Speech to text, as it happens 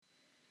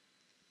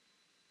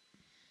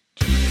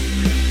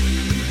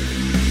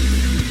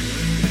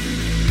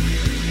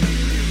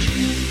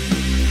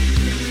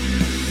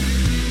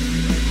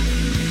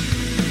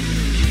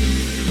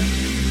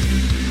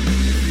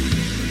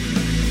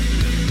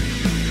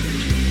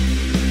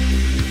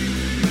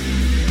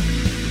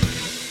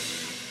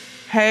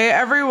Hey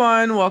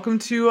everyone, welcome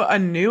to a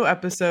new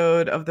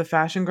episode of the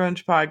Fashion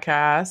Grunge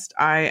podcast.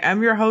 I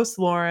am your host,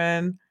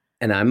 Lauren.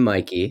 And I'm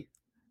Mikey.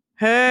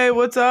 Hey,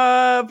 what's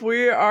up?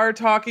 We are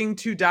talking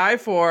To Die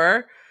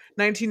For,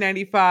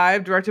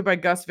 1995, directed by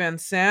Gus Van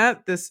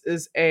Sant. This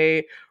is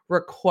a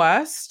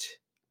request,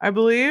 I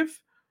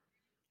believe.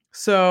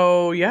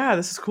 So yeah,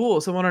 this is cool.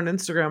 Someone on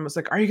Instagram was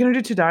like, "Are you gonna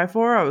do To Die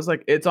For?" I was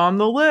like, "It's on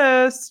the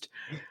list."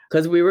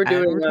 Because we were And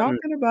doing, we're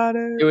talking about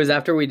it it. was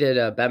after we did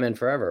Batman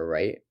Forever,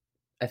 right?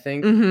 I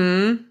think.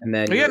 Mm-hmm. And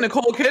then Yeah,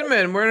 Nicole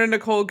Kidman. We're in a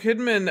Nicole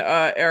Kidman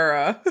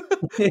era.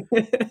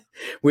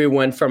 we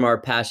went from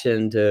our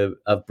passion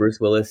of Bruce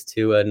Willis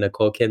to a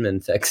Nicole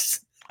Kidman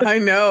fix. I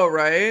know,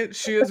 right?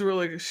 She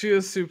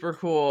is super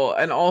cool.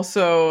 And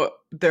also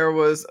there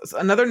was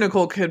another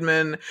Nicole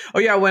Kidman. Oh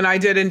yeah, when I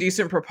did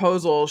Indecent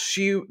Proposal,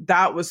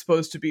 that was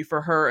supposed to be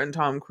for her and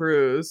Tom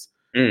Cruise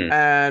Mm.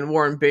 and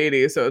Warren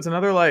Beatty. So it's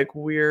another like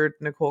weird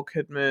Nicole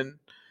Kidman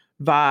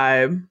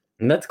vibe.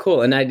 And that's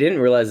cool. And I didn't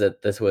realize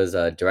that this was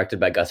directed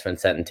by Gus Van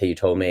Sant until you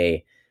told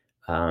me,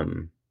 I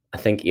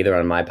think either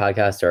on my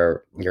podcast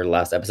or your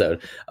last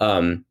episode.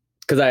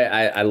 Because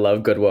I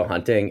love Good Will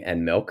Hunting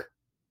and Milk.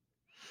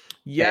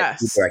 And he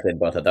Yes. directed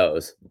both of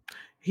those.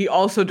 He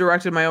also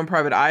directed My Own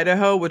Private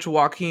Idaho, which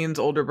Joaquin's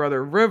older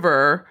brother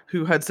River,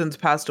 who had since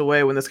passed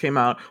away when this came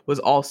out, was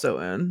also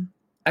in.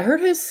 I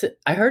heard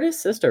his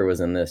sister was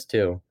in this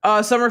too.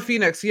 Summer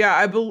Phoenix.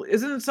 Yeah,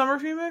 isn't it Summer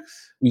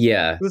Phoenix?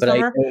 Yeah, but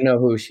Summer? I don't know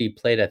who she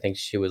played. I think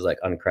she was like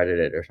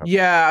uncredited or something.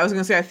 Yeah, I was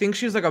gonna say I think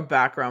she's like a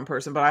background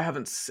person, but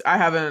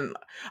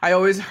I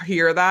always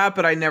hear that,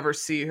 but I never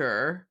see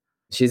her.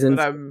 She's in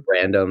But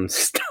random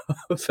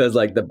stuff as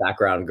like the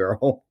background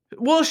girl.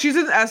 well, she's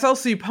in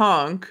SLC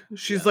Punk.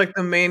 She's like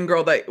the main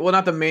girl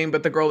not the main,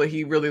 but the girl that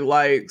he really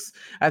likes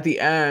at the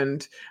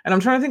end. And I'm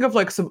trying to think of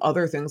like some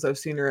other things I've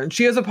seen her in.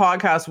 She has a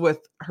podcast with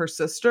her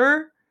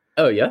sister.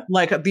 Oh yeah,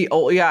 Like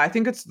I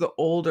think it's the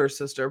older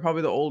sister,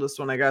 probably the oldest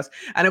one, I guess.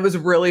 And it was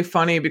really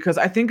funny because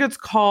I think it's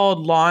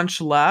called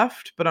Launch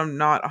Left, but I'm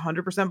not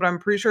 100%, but I'm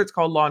pretty sure it's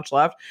called Launch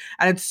Left.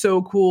 And it's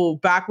so cool.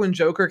 Back when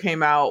Joker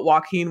came out,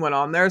 Joaquin went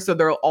on there, so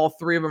they're all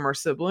three of them are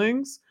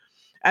siblings.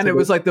 And it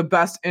was like the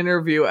best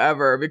interview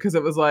ever because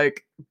it was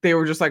like they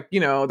were just like,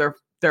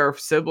 they're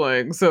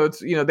siblings. So it's,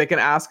 they can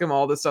ask him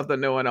all this stuff that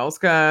no one else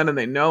can and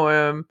they know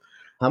him.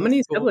 How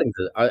many siblings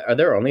are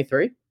there? Only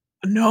 3?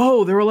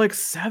 No, there were like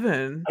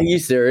 7. Are you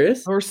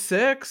serious? Or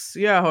 6?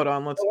 Yeah, hold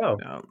on. Let's wow.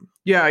 find out.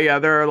 Yeah,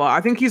 there are a lot.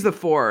 I think he's the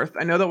 4th.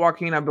 I know that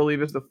Joaquin, I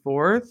believe, is the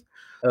 4th.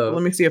 Oh,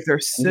 Let me see if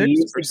there's 6 he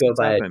used or to go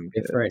by a 7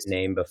 different kids.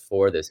 name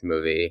before this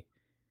movie.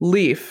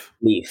 Leaf,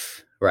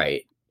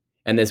 right?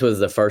 And this was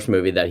the first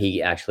movie that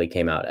he actually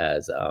came out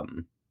as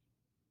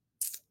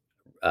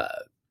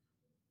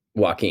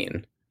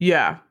Joaquin.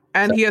 Yeah,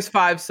 and he has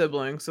 5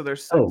 siblings, so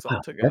there's 6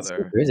 altogether. That's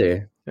so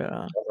crazy.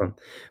 Yeah,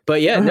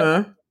 but yeah,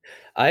 no,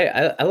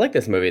 I like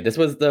this movie. This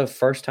was the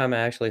first time I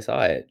actually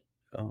saw it.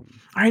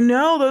 I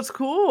know, that's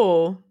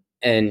cool.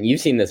 And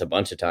you've seen this a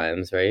bunch of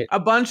times, right? A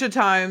bunch of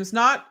times,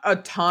 not a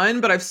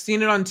ton, but I've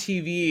seen it on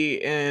TV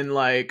in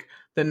like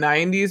the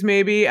 90s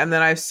maybe, and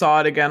then I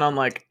saw it again on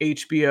like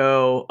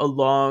HBO a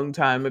long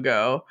time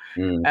ago.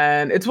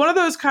 And it's one of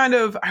those kind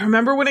of, I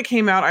remember when it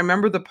came out, I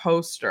remember the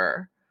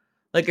poster.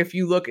 Like if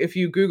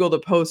you Google the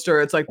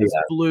poster, it's like this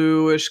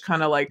bluish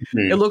kind of like,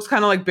 it looks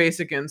kind of like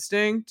Basic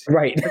Instinct.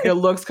 Right. Like it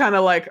looks kind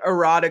of like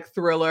erotic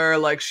thriller,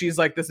 like she's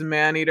like this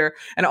man eater.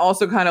 And it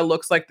also kind of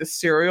looks like the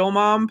Serial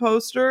Mom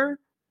poster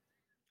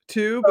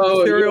too, but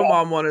the Serial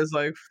Mom one is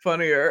like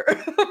funnier.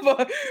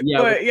 but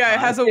yeah, it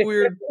has a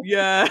weird,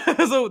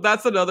 so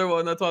that's another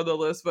one that's on the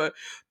list, but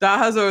that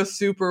has it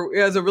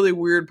has a really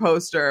weird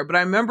poster. But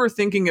I remember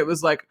thinking it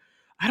was like,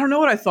 I don't know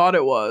what I thought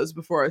it was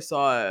before I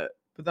saw it,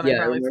 but then I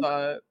finally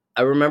saw it.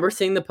 I remember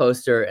seeing the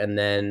poster, and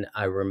then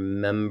I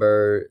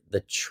remember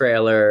the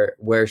trailer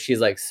where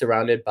she's like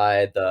surrounded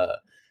by the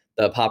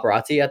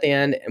paparazzi at the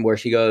end, and where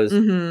she goes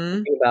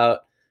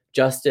about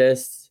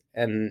justice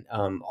and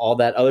all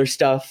that other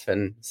stuff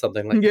and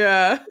something like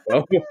that.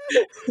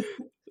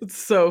 It's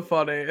so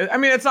funny. I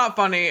mean, it's not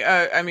funny.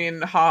 I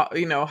mean,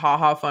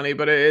 ha funny,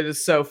 but it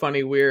is so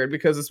funny weird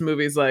because this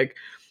movie's like,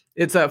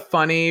 it's a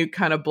funny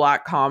kind of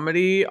black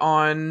comedy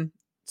on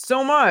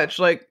so much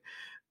like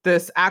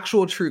this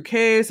actual true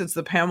case. It's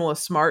the Pamela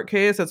Smart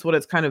case. That's what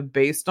it's kind of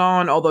based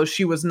on. Although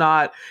she was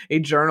not a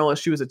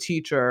journalist, she was a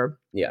teacher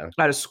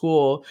at a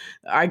school.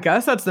 I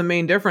guess that's the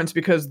main difference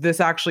because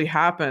this actually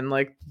happened.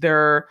 Like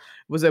there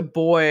was a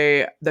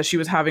boy that she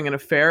was having an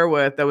affair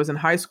with that was in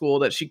high school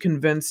that she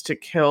convinced to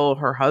kill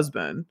her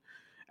husband.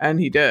 And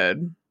he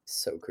did.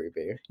 So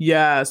creepy.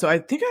 Yeah. So I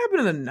think it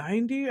happened in the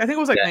 90s. I think it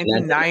was like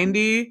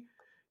 1990.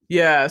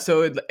 Yeah.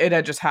 So it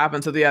had just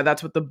happened. So yeah,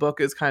 that's what the book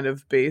is kind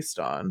of based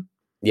on.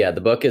 Yeah,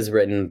 the book is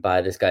written by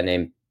this guy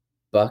named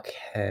Buck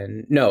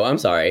Henry. No, I'm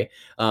sorry.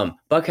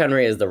 Buck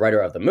Henry is the writer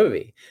of the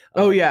movie.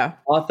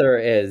 Author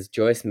is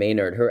Joyce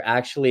Maynard, who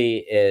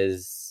actually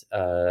is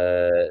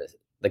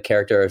the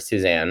character of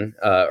Suzanne,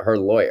 her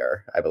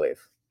lawyer, I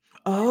believe.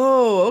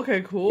 Oh,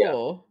 okay,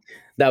 cool. Yeah.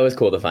 That was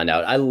cool to find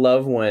out. I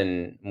love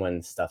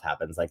when stuff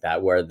happens like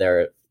that, where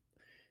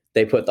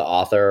they put the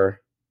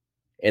author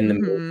in the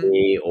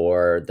movie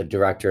or the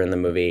director in the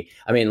movie.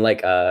 I mean,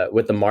 like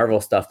with the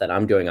Marvel stuff that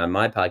I'm doing on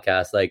my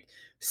podcast, like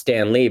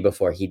Stan Lee,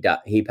 before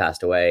he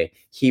passed away,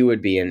 he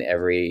would be in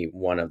every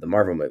one of the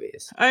Marvel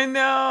movies. I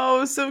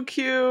know, so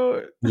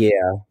cute. Yeah.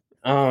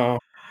 Oh,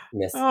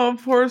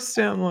 poor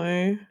Stan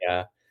Lee.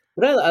 Yeah.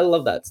 But I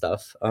love that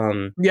stuff.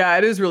 Yeah,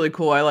 it is really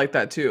cool. I like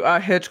that too.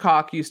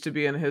 Hitchcock used to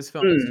be in his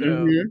films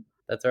too.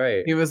 That's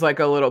right. He was like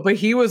a little, but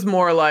he was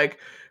more like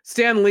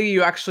Stan Lee.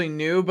 You actually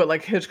knew, but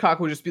like Hitchcock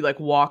would just be like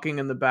walking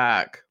in the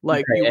back,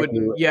 like you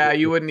wouldn't. Yeah,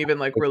 you wouldn't even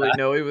like really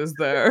know he was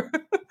there,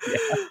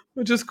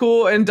 which is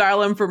cool. And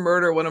Dial M for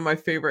Murder, one of my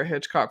favorite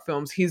Hitchcock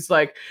films. He's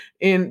like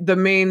in the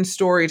main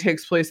story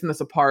takes place in this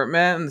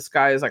apartment, and this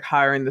guy is like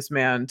hiring this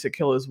man to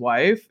kill his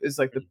wife. Is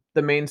like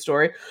the main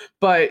story,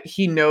 but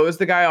he knows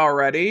the guy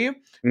already.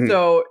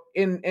 So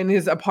in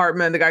his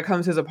apartment, the guy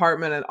comes to his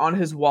apartment, and on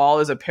his wall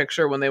is a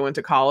picture when they went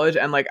to college,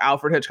 and like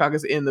Alfred Hitchcock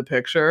is in the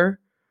picture.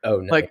 Oh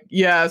no. Like,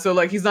 yeah, so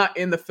like he's not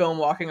in the film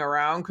walking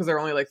around because there are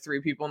only like 3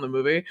 people in the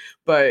movie,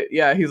 but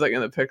yeah, he's like in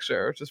the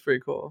picture, which is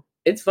pretty cool.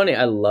 It's funny.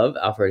 I love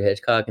Alfred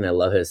Hitchcock and I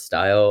love his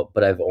style,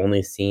 but I've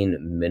only seen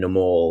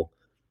minimal.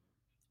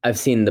 I've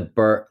seen the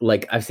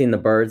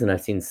Birds and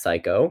I've seen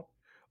Psycho.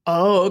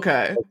 Oh,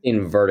 okay. I've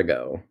seen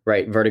Vertigo,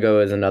 right?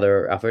 Vertigo is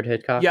another Alfred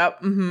Hitchcock.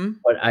 Yep.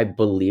 But I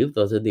believe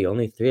those are the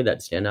only 3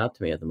 that stand out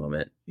to me at the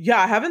moment. Yeah,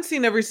 I haven't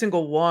seen every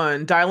single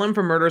one. Dial M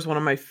for Murder is one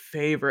of my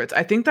favorites.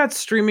 I think that's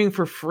streaming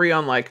for free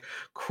on like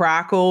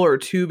Crackle or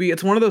Tubi.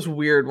 It's one of those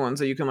weird ones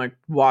that you can like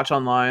watch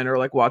online or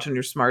like watch on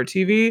your smart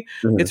TV.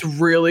 It's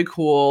really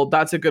cool.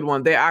 That's a good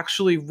one. They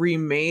actually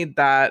remade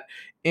that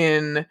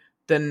in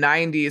the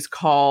 90s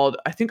called,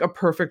 I think, A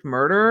Perfect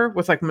Murder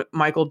with like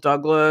Michael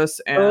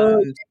Douglas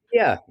and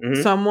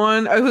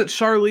someone. Was it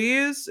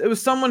Charlize? It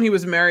was someone he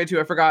was married to.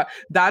 I forgot.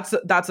 That's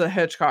a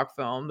Hitchcock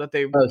film that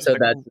they so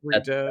like that's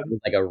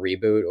like a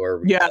reboot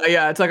or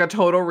yeah, it's like a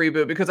total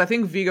reboot because I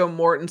think Viggo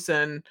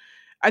Mortensen.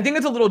 I think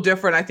it's a little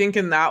different. I think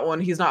in that one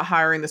he's not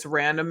hiring this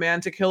random man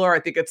to kill her. I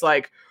think it's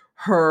like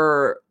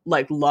her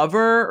like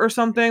lover or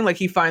something. Like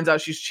he finds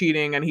out she's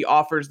cheating and he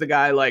offers the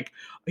guy, like,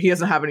 he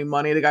doesn't have any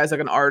money. The guy's like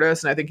an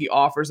artist, and I think he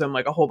offers him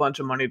like a whole bunch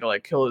of money to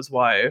like kill his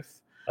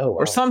wife. Oh, wow.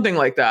 Or something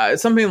like that.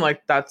 It's something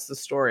like that's the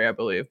story, I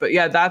believe. But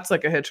yeah, that's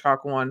like a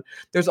Hitchcock one.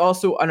 There's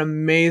also an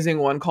amazing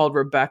one called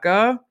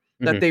Rebecca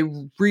that they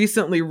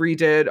recently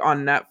redid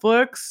on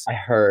Netflix. I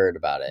heard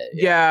about it.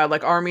 Yeah,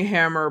 like Armie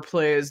Hammer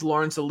plays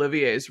Laurence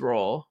Olivier's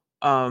role.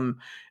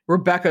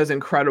 Rebecca is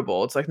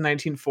incredible. It's like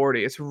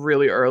 1940. It's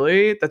really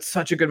early. That's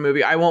such a good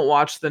movie. I won't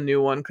watch the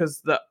new one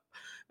because the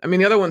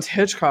other one's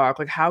Hitchcock.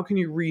 Like, how can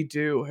you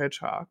redo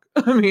Hitchcock?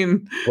 I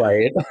mean,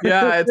 right.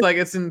 Yeah, it's like,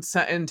 it's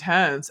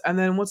intense. And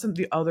then what's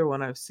the other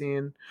one I've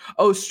seen?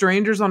 Oh,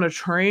 Strangers on a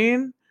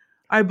Train,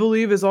 I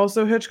believe, is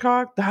also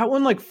Hitchcock. That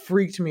one like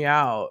freaked me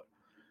out.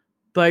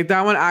 Like,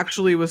 that one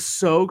actually was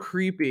so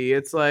creepy.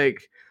 It's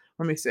like,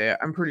 let me say it.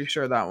 I'm pretty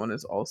sure that one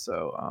is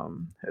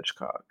also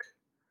Hitchcock.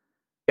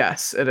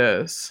 Yes, it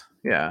is.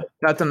 Yeah,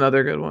 that's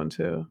another good one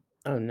too.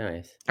 Oh,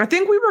 nice. I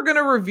think we were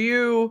gonna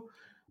review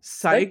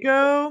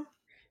Psycho.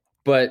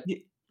 But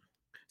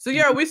so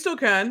yeah, we still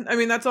can. I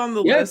mean, that's on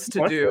the list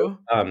to do.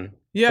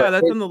 Yeah,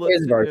 that's on the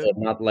list. Version,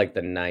 not like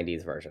the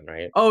 90s version,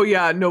 right? Oh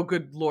yeah, no,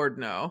 good lord,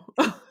 no.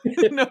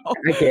 No.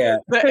 I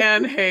can't. The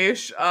Anne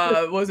Heche,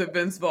 was it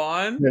Vince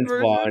Vaughn?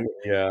 Vaughn,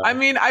 yeah. I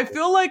mean, I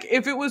feel like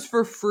if it was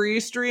for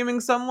free streaming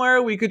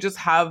somewhere, we could just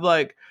have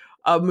like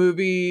a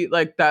movie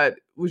like that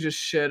we just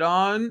shit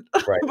on.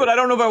 Right. But I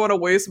don't know if I want to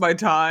waste my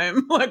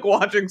time like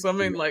watching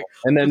something like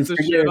and then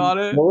shit on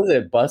it. What was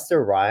it?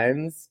 Busta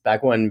Rhymes,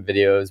 back when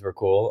videos were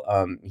cool.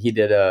 He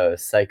did a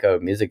Psycho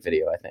music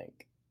video, I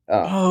think.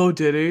 Oh,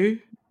 did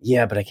he?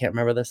 Yeah, but I can't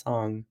remember the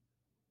song.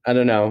 I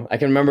don't know. I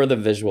can remember the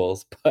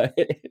visuals, but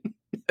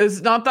it's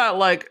not that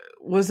like,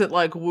 was it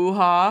like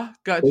Woo-Ha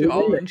got you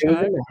all in check? It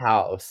was in the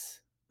house.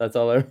 That's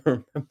all I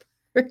remember.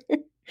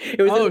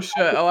 Shit.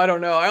 Oh, I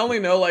don't know. I only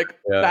know like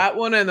that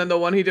one and then the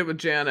one he did with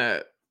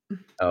Janet.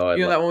 Oh,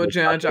 you know that one with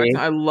Janet Jackson?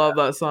 I love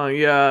that song.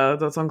 Yeah,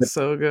 that song's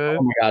so good.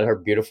 Oh my god, her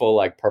beautiful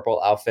like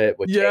purple outfit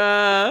with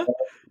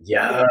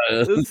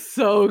it's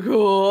so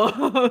cool.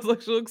 I was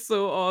like, she looks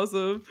so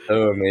awesome.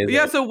 So amazing. But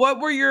yeah, so what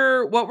were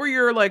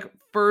your like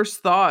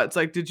first thoughts?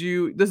 Like, this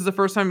is the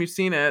first time you've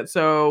seen it,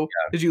 so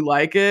did you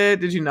like it?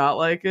 Did you not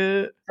like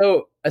it?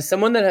 So as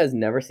someone that has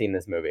never seen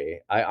this movie,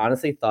 I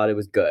honestly thought it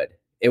was good.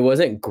 It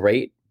wasn't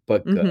great,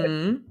 but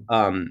good.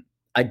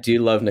 I do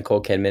love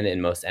Nicole Kidman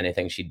in most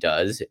anything she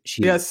does.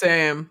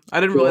 Same.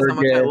 I didn't realize how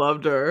much I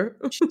loved her.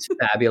 She's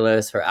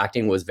fabulous. Her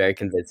acting was very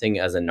convincing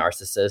as a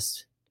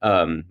narcissist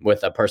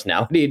with a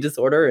personality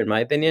disorder, in my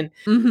opinion.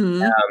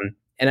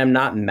 And I'm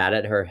not mad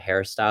at her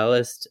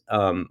hairstylist.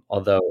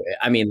 Although,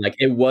 I mean, like,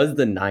 it was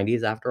the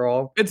 90s after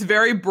all. It's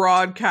very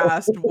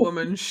broadcast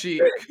woman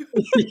chic.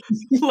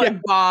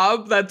 Like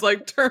Bob, that's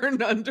like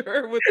turned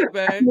under with the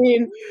bang. I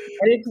mean,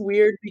 and it's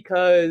weird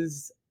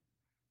because,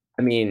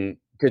 I mean,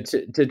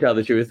 to tell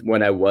the truth,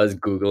 when I was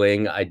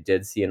Googling, I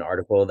did see an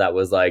article that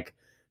was like,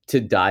 to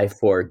die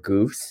for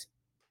goofs.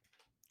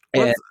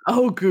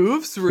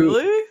 Goofs,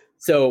 really?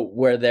 So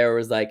where there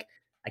was like,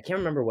 I can't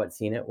remember what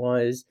scene it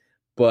was,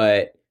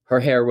 but her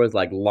hair was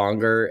like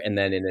longer, and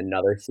then in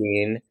another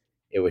scene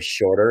it was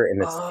shorter in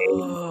the same.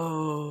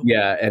 Oh.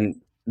 Yeah,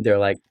 and they're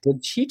like,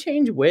 did she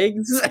change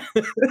wigs?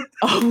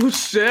 Oh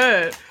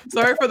shit.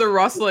 Sorry for the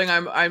rustling.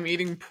 I'm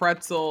eating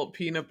pretzel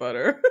peanut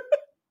butter.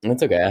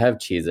 That's okay. I have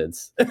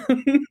Cheez-Its.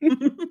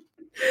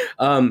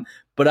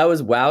 But I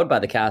was wowed by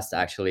the cast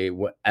actually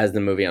as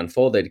the movie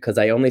unfolded, because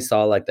I only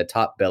saw like the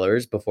top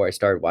billers before I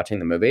started watching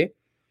the movie.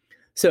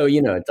 So,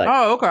 you know, it's like,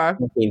 oh, okay.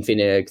 Joaquin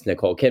Phoenix,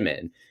 Nicole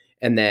Kidman.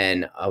 And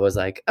then I was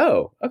like,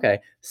 oh,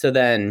 okay. So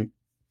then,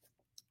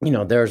 you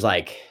know, there's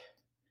like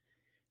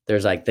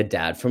the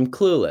dad from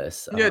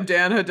Clueless. Yeah,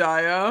 Dan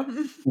Hedaya.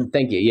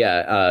 Thank you.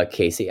 Yeah,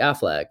 Casey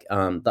Affleck.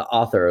 The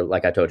author,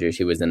 like I told you,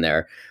 she was in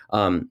there.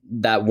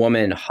 That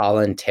woman,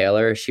 Holland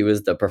Taylor, she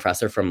was the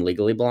professor from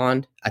Legally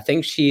Blonde. I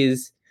think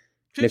she's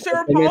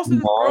Sarah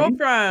Paulson's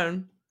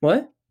girlfriend.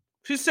 What?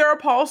 She's Sarah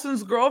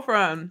Paulson's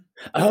girlfriend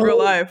in real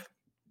life.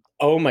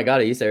 Oh my god,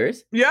 are you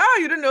serious? Yeah,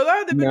 you didn't know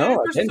that? They've been dating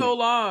for so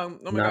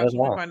long. Oh my gosh,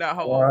 let me find out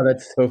how long. Oh,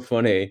 that's so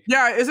funny.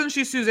 Yeah, isn't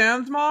she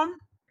Suzanne's mom?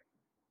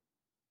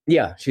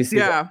 Yeah, she's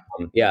Suzanne's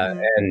mom. Yeah,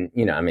 mm-hmm. And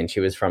you know, I mean,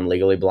 she was from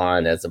Legally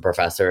Blonde as a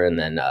professor, and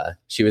then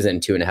she was in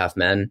 2.5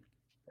 Men.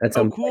 That's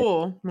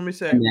cool. Let me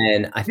see. And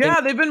then I think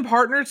they've been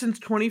partners since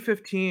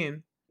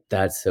 2015.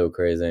 That's so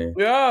crazy.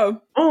 Yeah.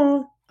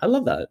 Oh, I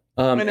love that.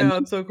 I know,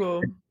 it's so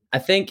cool. I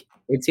think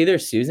it's either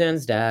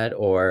Suzanne's dad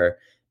or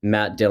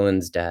Matt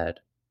Dillon's dad.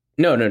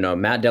 No.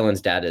 Matt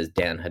Dillon's dad is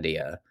Dan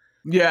Hedaya.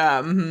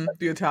 Yeah, mm-hmm.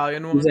 The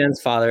Italian one.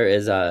 Suzanne's father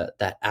is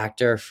that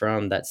actor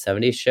from that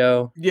 70s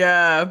show.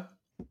 Yeah.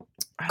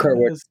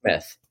 Kurtwood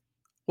Smith.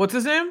 What's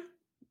his name?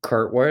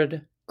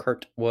 Kurtwood.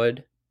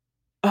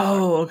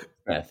 Oh, okay.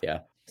 Smith, yeah.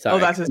 Sorry. Oh,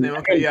 that's his name.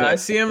 Okay, yeah, I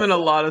see him in a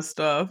lot of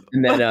stuff.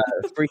 And then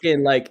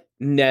freaking like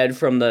Ned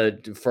from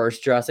the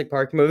first Jurassic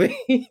Park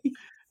movie.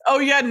 Oh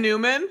yeah,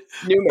 Newman,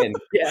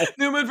 yeah.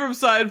 Newman from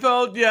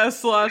Seinfeld, yeah.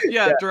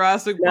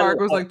 Jurassic Park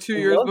was like 2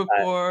 years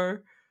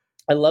before.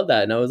 I love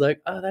that, and I was like,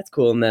 oh, that's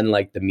cool. And then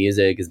like the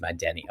music is by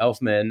Danny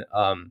Elfman.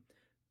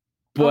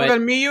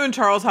 But me, you, and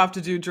Charles have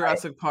to do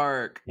Jurassic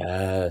Park.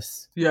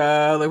 Yes.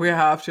 Yeah, like we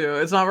have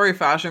to. It's not very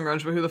fashion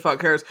grunge, but who the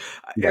fuck cares?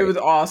 Right. It was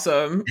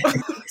awesome.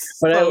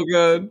 So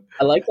good.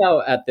 I like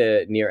how at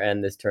the near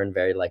end this turned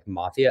very like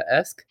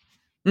Mafia-esque.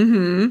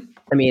 Mm-hmm.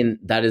 I mean,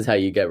 that is how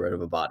you get rid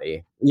of a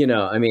body. You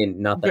know, I mean,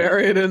 not that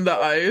bury it in the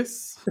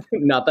ice.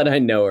 Not that I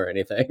know or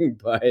anything,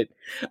 but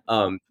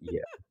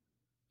yeah.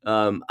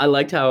 I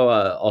liked how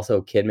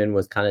also Kidman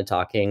was kind of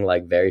talking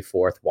like very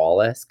fourth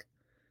wall-esque.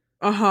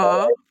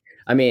 Uh-huh.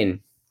 I mean,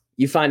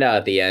 you find out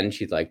at the end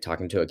she's like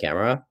talking to a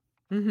camera,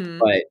 mm-hmm.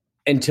 but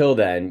until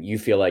then you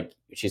feel like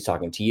she's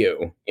talking to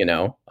you, you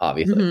know,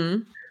 obviously.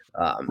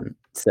 Mm-hmm.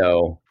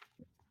 So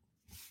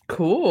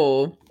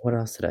cool. What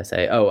else did I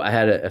say? Oh, I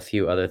had a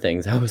few other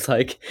things. I was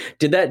like,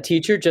 did that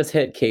teacher just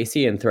hit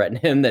Casey and threaten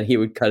him that he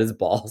would cut his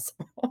balls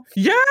off?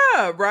 Yeah,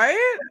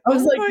 right? I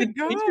was like, did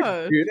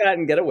teacher do that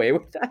and get away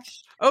with that?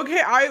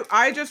 Okay,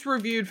 I just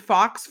reviewed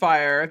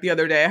Foxfire the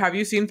other day. Have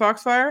you seen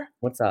Foxfire?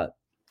 What's that?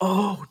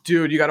 Oh,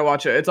 dude, you got to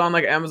watch it. It's on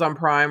like Amazon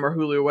Prime or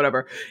Hulu or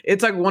whatever.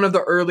 It's like one of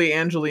the early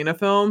Angelina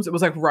films. It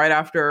was like right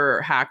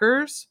after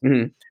Hackers.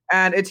 Mm-hmm.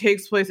 And it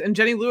takes place, and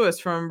Jenny Lewis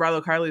from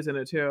Rilo Kiley's in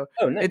it too.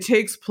 Oh, nice. It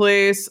takes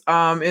place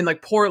in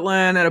like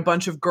Portland, and a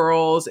bunch of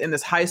girls in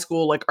this high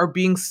school like are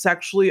being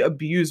sexually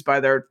abused by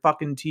their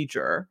fucking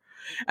teacher.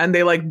 And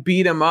they like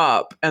beat him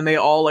up, and they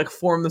all like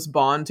form this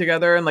bond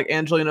together. And like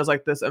Angelina's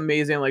like this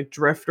amazing like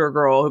drifter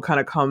girl who kind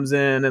of comes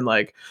in and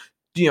like,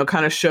 you know,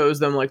 kind of shows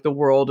them like the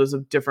world is a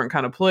different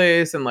kind of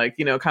place, and like,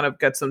 you know, kind of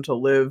gets them to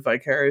live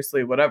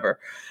vicariously,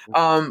 whatever.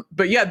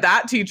 But yeah,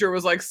 that teacher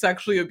was like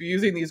sexually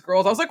abusing these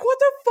girls. I was like, what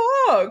the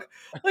fuck?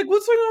 Like,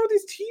 what's going on with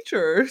these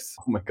teachers?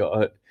 Oh my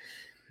God.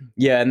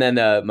 Yeah. And then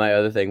my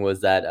other thing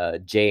was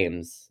that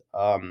James,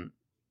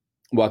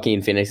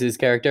 Joaquin Phoenix's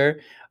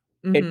character,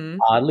 mm-hmm.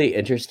 It's oddly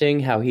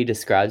interesting how he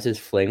describes his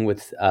fling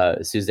with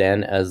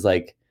Suzanne as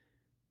like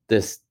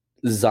this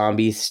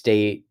zombie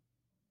state.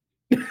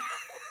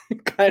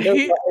 Kind of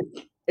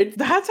like,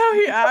 that's how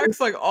he acts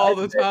like all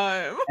the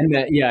time. And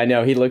then, yeah, I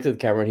know, he looks at the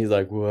camera and he's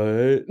like,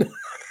 what?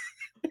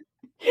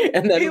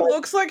 And then he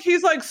looks like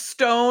he's like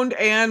stoned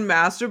and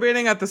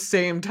masturbating at the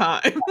same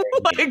time.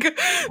 Like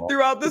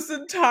throughout this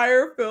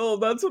entire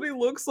film, that's what he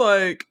looks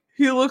like.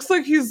 He looks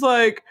like he's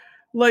like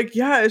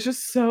yeah, it's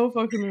just so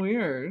fucking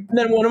weird. And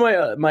then one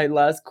of my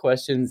last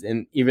questions,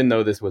 and even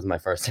though this was my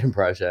first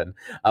impression,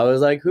 I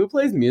was like, who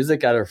plays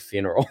music at her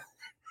funeral?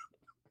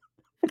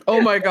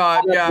 Oh my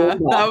God, yeah.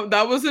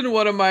 That was in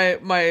one of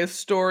my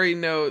story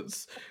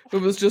notes. It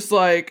was just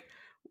like,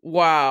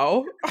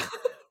 wow.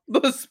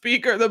 The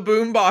speaker, the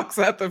boombox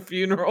at the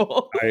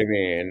funeral. I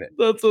mean,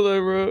 that's what I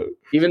wrote.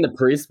 Even the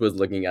priest was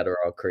looking at her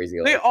all crazy.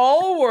 They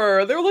all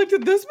were. They were like,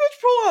 did this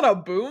bitch pull out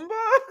a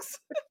boombox?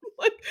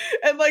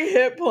 and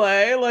hit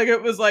play? Like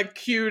it was like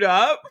queued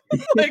up?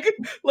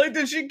 like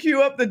did she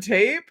queue up the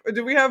tape? Or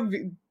did we have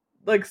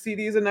like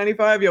CDs in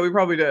 95? Yeah, we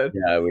probably did.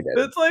 Yeah, we did.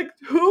 But it's like,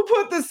 who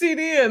put the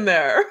CD in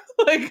there?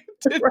 Like,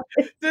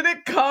 did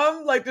it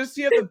come? Like, does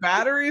she have the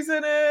batteries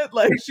in it?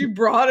 Like, she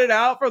brought it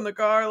out from the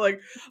car.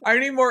 Like, I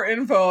need more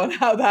info on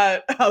how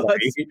that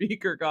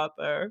speaker got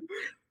there.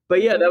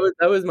 But yeah,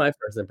 that was my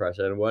first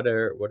impression. What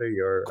are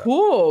your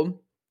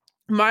cool?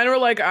 Mine were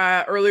like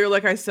earlier,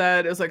 like I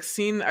said, it was like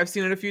I've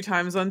seen it a few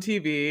times on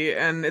TV,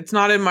 and it's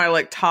not in my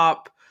like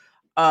top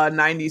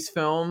 90s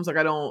films. Like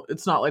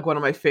it's not like one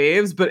of my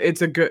faves, but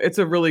it's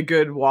a really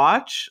good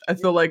watch. I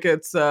feel like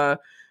it's I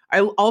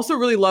also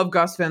really love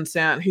Gus Van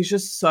Sant. He's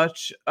just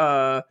such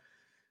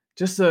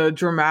just a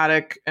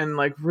dramatic and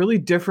like really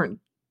different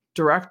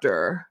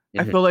director.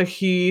 I feel like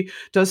he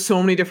does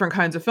so many different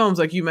kinds of films.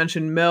 Like you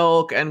mentioned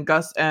Milk and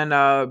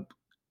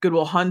Good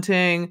Will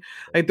Hunting.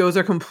 Like those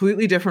are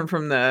completely different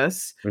from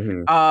this.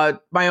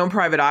 My Own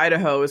Private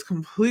Idaho is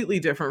completely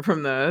different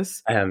from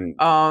this.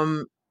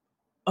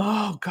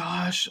 Oh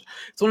gosh,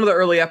 it's one of the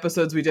early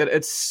episodes we did.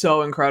 It's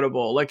so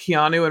incredible. Like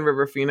Keanu and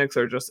River Phoenix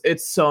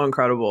it's so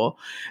incredible.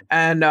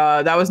 And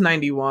that was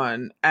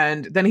 91.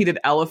 And then he did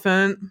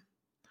Elephant,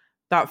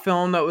 that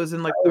film that was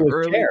in like the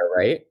early Cher,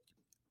 right?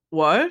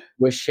 What?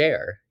 With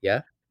Cher,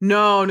 yeah?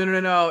 No.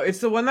 It's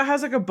the one that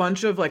has like a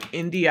bunch of like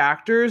indie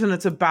actors, and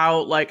it's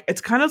about like it's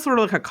kind of sort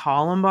of like a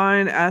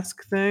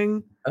Columbine-esque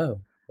thing.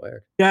 Oh,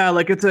 weird. Yeah,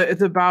 like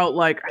it's about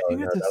like I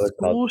think it's a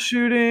school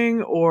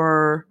shooting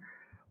or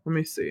let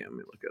me see. Let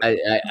me look at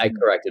it. I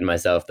corrected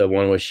myself. The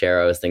one with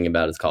Cher I was thinking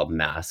about is called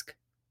Mask,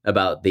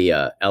 about the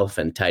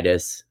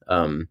elephantitis.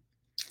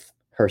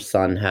 Her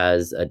son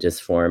has a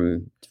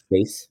disformed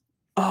face.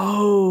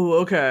 Oh,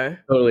 okay.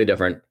 Totally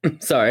different.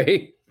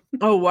 Sorry.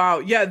 Oh, wow.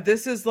 Yeah,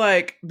 this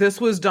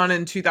was done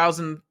in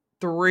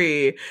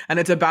 2003, and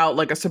it's about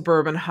like a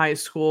suburban high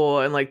school,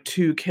 and like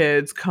two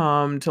kids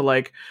come to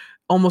like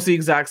almost the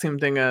exact same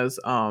thing as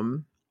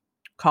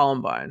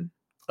Columbine.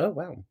 Oh,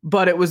 wow.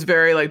 But it was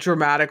very like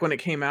dramatic when it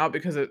came out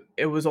because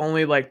it was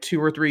only like 2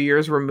 or 3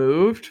 years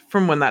removed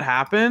from when that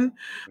happened.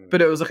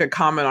 But it was like a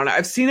comment on it.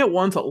 I've seen it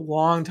once a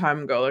long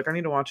time ago. Like I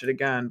need to watch it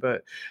again.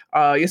 But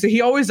yeah, so he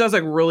always does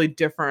like really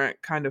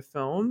different kind of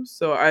films.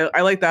 So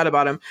I like that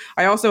about him.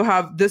 I also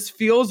have this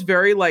feels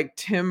very like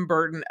Tim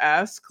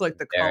Burton-esque, like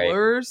the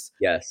colors.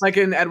 Yes. Like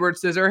in Edward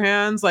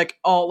Scissorhands, like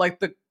all like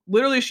the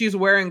literally she's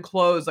wearing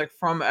clothes like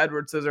from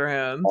Edward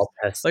Scissorhands.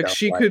 Like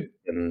she could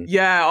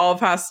all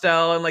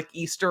pastel and like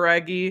Easter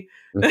eggy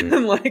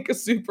and like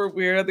super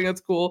weird. I think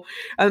that's cool.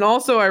 And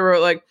also I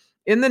wrote like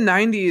in the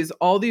 90s,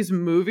 all these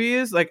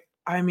movies, like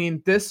I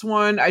mean, this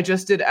one I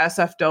just did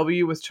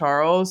SFW with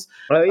Charles,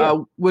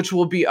 which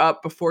will be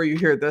up before you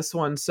hear this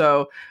one.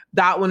 So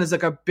that one is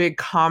like a big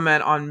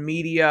comment on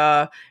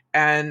media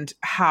and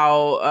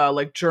how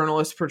like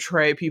journalists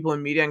portray people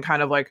in media and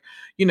kind of like,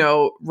 you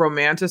know,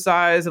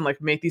 romanticize and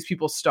like make these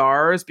people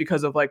stars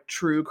because of like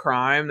true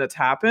crime that's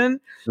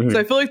happened. So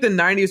I feel like the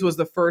 90s was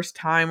the first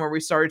time where we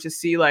started to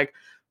see like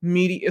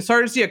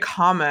started to see a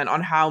comment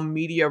on how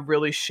media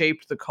really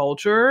shaped the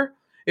culture.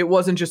 It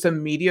wasn't just a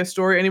media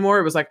story anymore.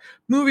 It was like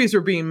movies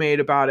were being made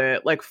about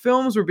it, like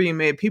films were being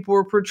made. People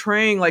were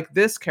portraying like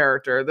this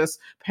character, this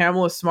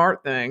Pamela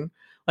Smart thing.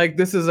 Like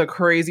this is a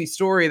crazy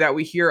story that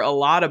we hear a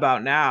lot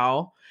about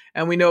now.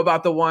 And we know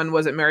about the one,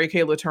 was it Mary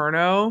Kay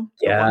Letourneau?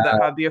 The one that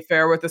had the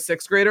affair with the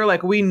 6th grader.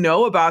 Like we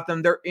know about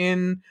them. They're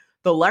in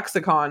the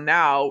lexicon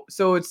now.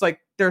 So it's like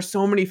there's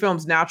so many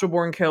films, Natural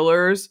Born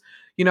Killers.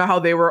 You know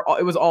how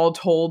it was all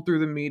told through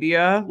the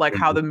media, like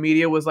how the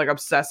media was like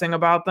obsessing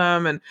about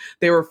them and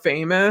they were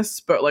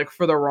famous, but like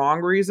for the wrong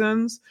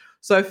reasons.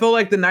 So I feel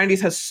like the 90s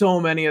has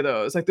so many of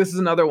those. Like this is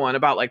another one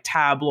about like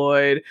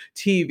tabloid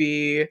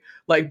TV,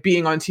 like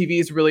being on TV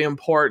is really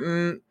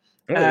important.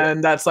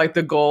 And that's like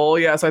the goal.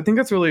 Yeah. So I think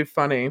it's really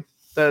funny.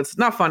 That's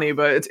not funny,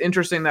 but it's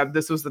interesting that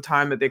this was the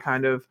time that they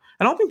kind of,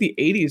 I don't think the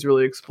 80s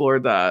really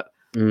explored that.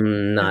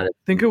 I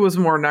think it was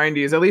more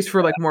 90s, at least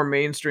for like more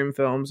mainstream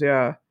films.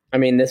 Yeah. I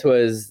mean, this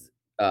was,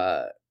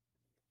 it's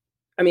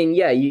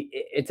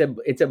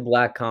a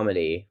black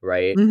comedy,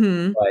 right?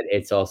 But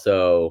it's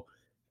also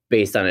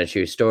based on a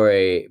true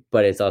story,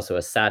 but it's also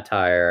a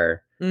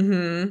satire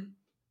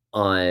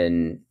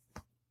on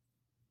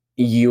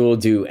you'll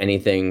do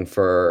anything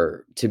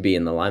to be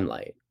in the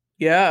limelight.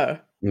 Yeah.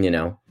 You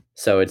know?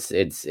 So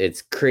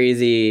it's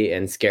crazy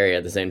and scary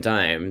at the same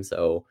time.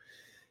 So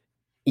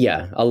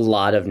yeah, a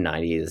lot of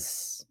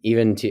 90s,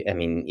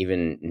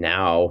 even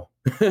now.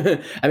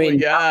 I mean,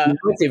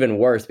 it's even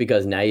worse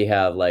because now you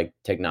have like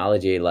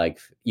technology, like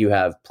you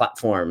have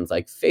platforms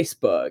like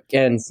Facebook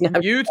and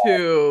Snapchat,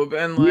 YouTube,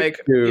 and like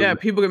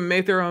people can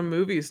make their own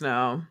movies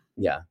now.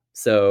 Yeah,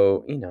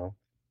 so you know,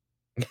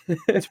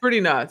 it's pretty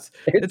nuts.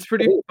 It's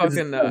pretty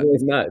fucking nuts.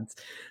 It's nuts.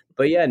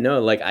 But yeah,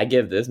 no, like I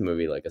give this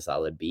movie like a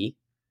solid B.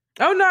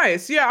 Oh,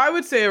 nice. Yeah, I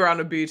would say around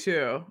a B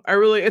too.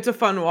 It's a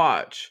fun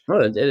watch. Oh,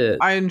 it is.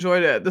 I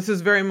enjoyed it. This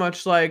is very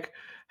much like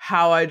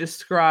how I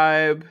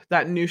describe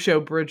that new show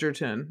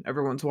Bridgerton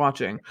everyone's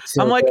watching.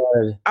 So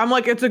I'm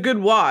like, it's a good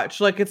watch.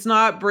 Like it's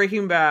not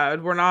Breaking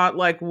Bad. We're not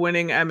like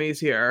winning Emmys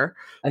here.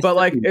 But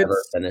like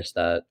never finished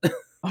that.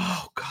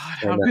 Oh God,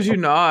 how could you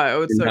not?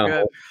 Oh, it's so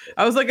good.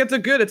 I was like,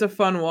 it's a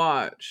fun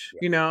watch.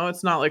 Yeah.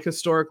 It's not like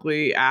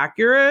historically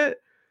accurate,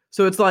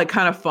 so it's like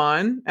kind of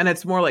fun, and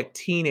it's more like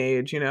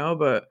teenage,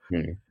 but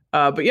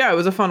yeah, it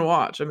was a fun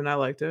watch. I mean, I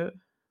liked it.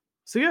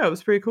 So yeah, it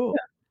was pretty cool.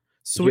 Yeah.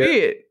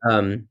 Sweet.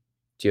 Do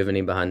you have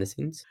any behind the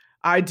scenes?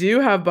 I do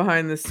have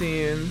behind the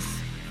scenes.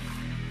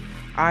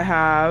 I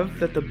have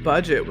that the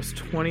budget was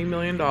 $20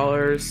 million.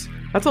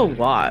 That's a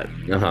lot.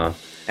 Uh-huh.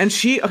 And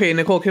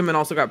Nicole Kidman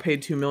also got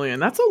paid $2 million.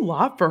 That's a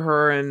lot for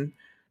her in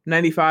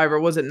 95, or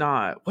was it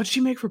not? What'd she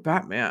make for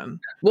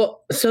Batman?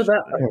 Well, so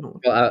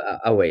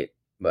I'll wait,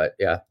 but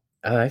yeah.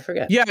 I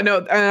forget. Yeah, no,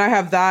 and I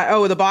have that.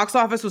 Oh, the box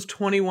office was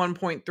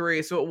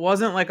 21.3, so it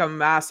wasn't like a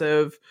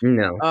massive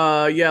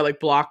like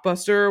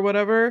blockbuster or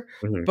whatever.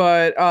 Mm-hmm.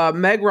 But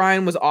Meg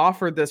Ryan was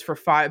offered this for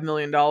 $5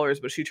 million,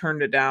 but she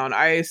turned it down.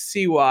 I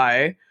see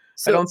why.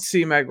 I don't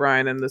see Meg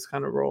Ryan in this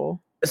kind of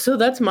role. So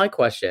that's my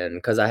question,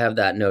 because I have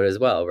that note as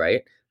well,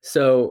 right?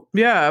 So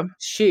yeah,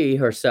 she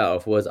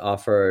herself was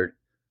offered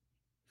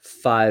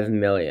 $5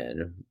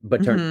 million,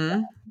 but turned it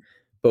down.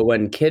 But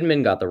when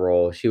Kidman got the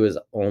role, she was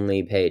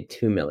only paid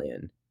 $2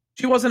 million.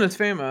 She wasn't as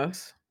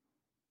famous.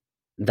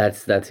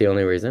 That's the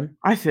only reason?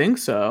 I think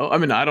so. I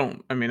mean, I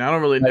don't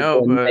really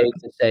know, but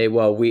to say,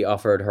 well, we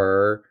offered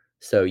her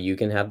so you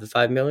can have the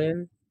 $5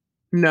 million?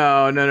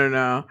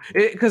 No.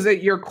 Because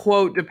your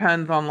quote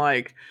depends on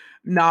like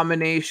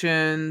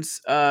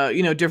nominations,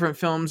 different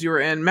films you were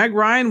in. Meg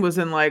Ryan was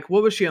in like,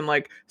 what was she in,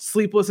 like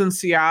Sleepless in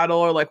Seattle,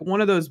 or like one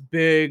of those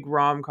big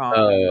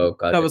rom-coms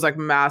that was like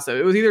massive.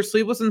 It was either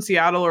Sleepless in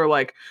Seattle or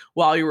like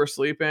While You Were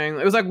Sleeping.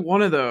 It was like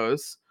one of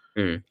those.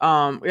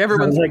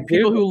 Everyone's like,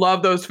 people who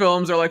love those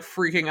films are like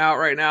freaking out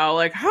right now.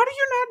 Like, how do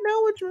you not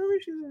know which movie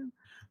she's in?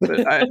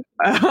 But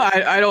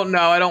I don't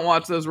know. I don't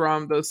watch those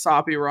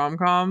soppy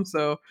rom-coms,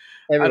 so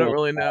I don't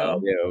really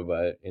know.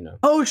 But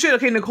Oh shit!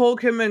 Okay, Nicole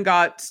Kidman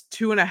got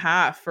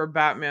 2.5 for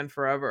Batman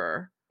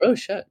Forever. Oh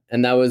shit!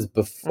 And that was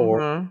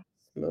before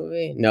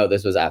movie? No,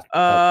 this was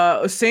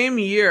after. Same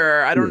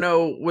year. I don't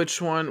know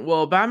which one.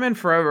 Well, Batman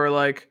Forever,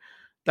 like,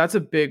 that's a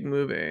big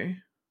movie.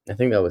 I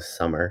think that was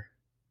summer.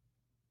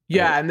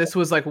 Yeah, and this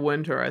was like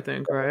winter, I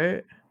think,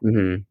 right?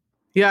 Mm-hmm.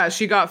 Yeah,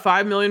 she got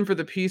 $5 million for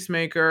The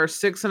Peacemaker,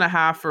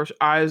 6.5 for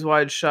Eyes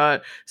Wide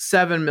Shut,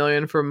 $7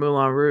 million for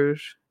Moulin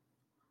Rouge.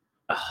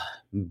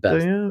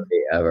 Best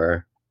movie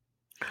ever.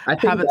 I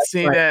haven't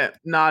seen it.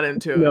 Not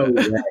into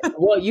it.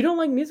 Well, you don't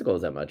like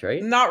musicals that much,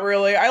 right? Not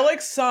really. I like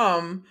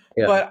some,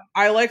 but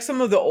I like some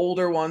of the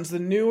older ones. The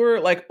newer,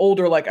 like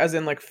older, like as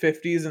in like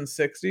 50s and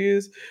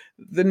 60s.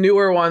 The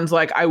newer ones,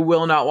 like I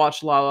will not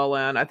watch La La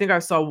Land. I think I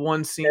saw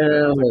one scene.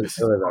 It was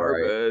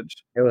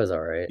garbage. It was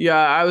all right. Yeah,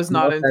 I was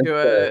not into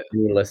it.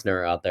 Any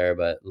listener out there,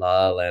 but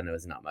La La Land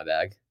was not my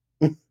bag.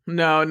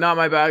 No, not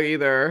my bag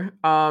either.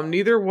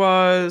 Neither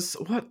was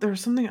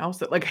there's something else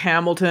that like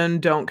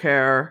Hamilton. Don't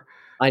care.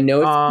 I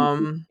know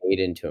it's made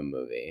into a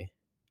movie.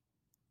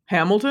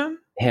 Hamilton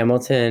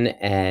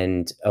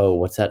and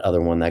what's that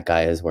other one that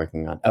guy is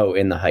working on? Oh,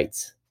 In the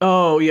Heights.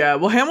 Oh yeah,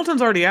 well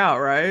Hamilton's already out,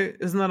 right?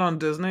 Isn't that on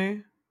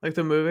Disney? Like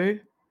the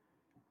movie?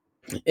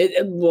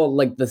 Well,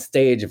 like the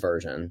stage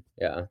version,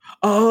 yeah.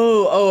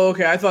 Oh,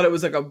 okay. I thought it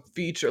was like a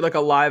feature, like a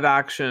live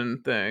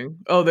action thing.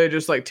 Oh, they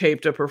just like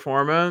taped a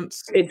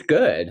performance. It's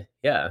good,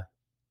 yeah.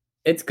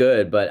 It's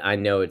good, but I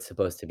know it's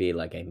supposed to be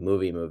like a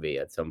movie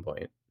at some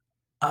point.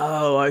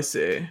 Oh, I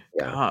see.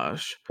 Yeah.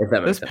 Gosh,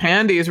 this sense.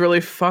 Pandy's really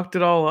fucked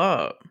it all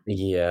up.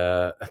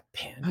 Yeah,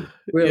 Pandy.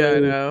 Really? Yeah, I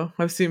know.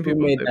 I've seen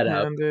people say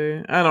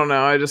Pandy. I don't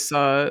know. I just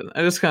saw it.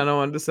 I just kind of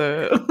wanted to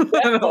say it.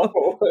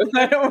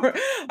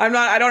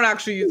 I don't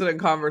actually use it in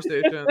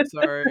conversation.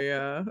 Sorry.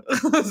 Yeah,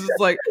 it's just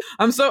like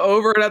I'm so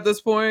over it at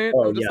this point.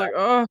 I'm just like,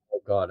 oh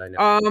God, I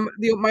know.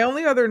 My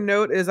only other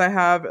note is I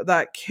have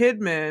that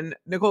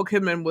Nicole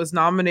Kidman was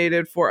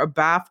nominated for a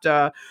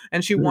BAFTA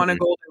and she won a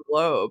Golden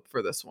Globe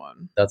for this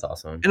one. That's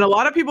awesome. And a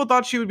lot of people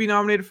thought she would be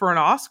nominated for an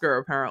Oscar,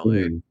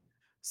 apparently.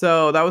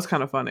 So that was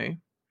kind of funny.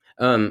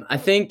 I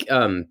think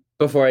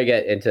before I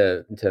get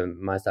into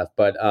my stuff,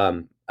 but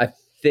I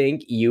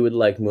think you would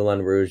like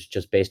Moulin Rouge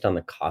just based on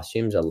the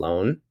costumes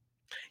alone.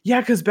 Yeah,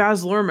 because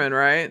Baz Luhrmann,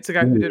 right? It's the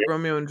guy who did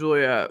Romeo and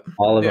Juliet.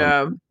 All of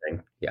them.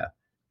 Yeah.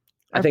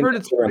 I've heard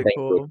it's pretty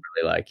cool.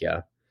 Really like,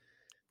 yeah.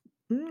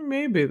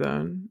 Maybe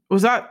then.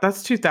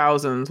 That's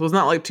 2000s? Wasn't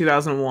that like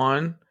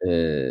 2001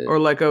 or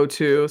like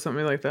 02,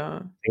 something like that? I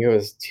think it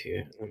was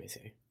 2. Let me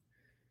see.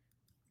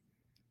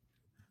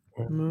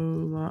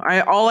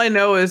 All I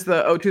know is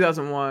the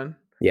 2001.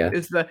 Yeah.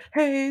 Is the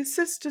Hey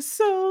Sister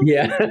Soul.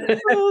 Yeah.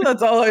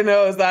 That's all I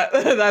know is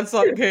that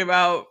song came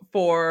out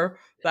for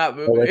that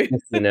movie.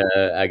 Christina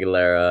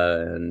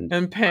Aguilera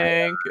and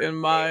Pink and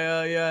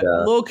Maya, yeah.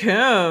 Lil'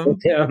 Kim.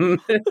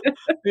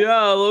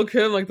 Yeah, Lil'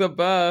 Kim, like the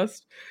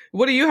best.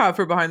 What do you have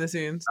for behind the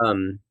scenes?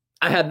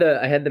 I had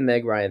the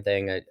Meg Ryan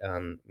thing.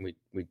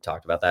 We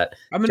talked about that.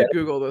 I'm gonna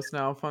Google this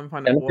now. If I'm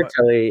finding Jennifer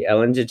Tilly,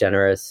 Ellen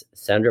DeGeneres,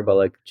 Sandra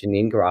Bullock,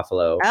 Janine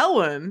Garofalo.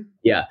 Ellen.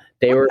 Yeah,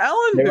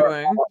 Ellen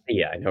doing?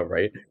 Yeah, I know,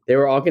 right? They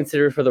were all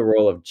considered for the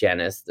role of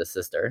Janice, the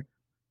sister.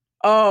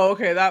 Oh,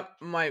 okay, that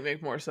might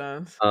make more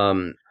sense.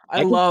 I I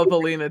can love see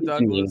Alina Janeane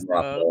Douglas though.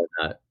 Garofalo in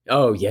that.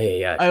 Oh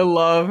yeah. I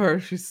love her.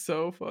 She's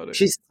so funny.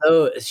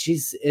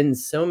 She's in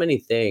so many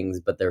things,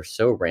 but they're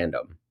so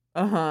random.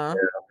 Uh-huh.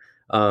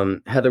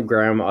 Heather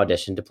Graham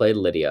auditioned to play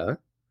Lydia.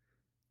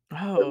 Or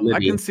Oh, I can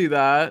Libby. see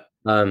that.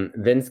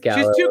 Vince She's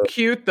Gallo. too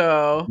cute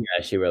though.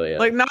 Yeah, she really is.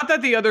 Like, not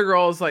that the other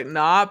girl is like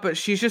not, but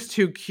she's just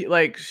too cute.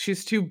 Like,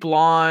 she's too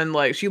blonde.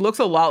 Like, she looks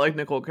a lot like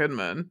Nicole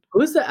Kidman.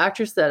 Who's the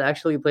actress that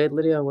actually played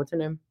Lydia? What's her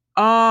name?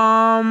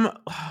 Oh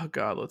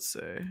God, let's see.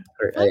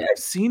 I feel like I've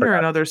seen her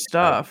in other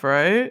stuff,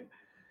 right?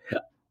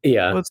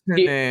 Yeah. What's her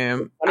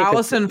name? Funny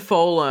Allison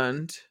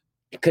Foland.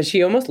 because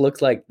she almost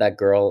looks like that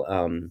girl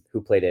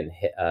who played in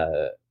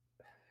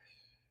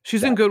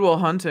She's in Good Will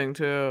Hunting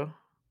too.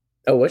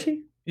 Oh, was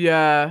she?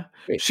 Yeah.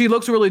 Wait. She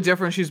looks really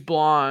different. She's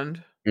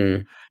blonde.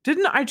 Mm.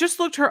 Didn't I just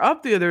looked her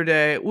up the other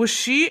day? Was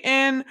she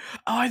in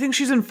I think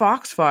she's in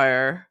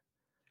Foxfire.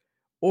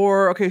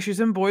 Or okay, she's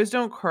in Boys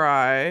Don't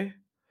Cry.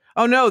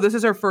 Oh no, this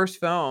is her first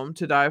film,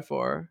 To Die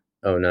For.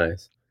 Oh,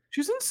 nice.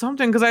 She's in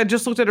something because I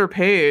just looked at her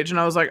page and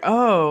I was like,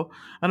 oh,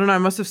 I don't know, I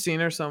must have seen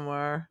her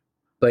somewhere.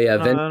 But yeah,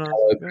 Vince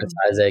Gallo, Chris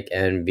Isaac,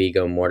 and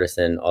Viggo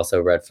Mortensen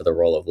also read for the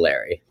role of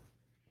Larry.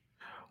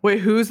 Wait,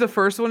 who's the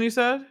first one you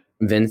said?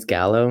 Vince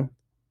Gallo.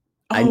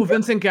 Oh,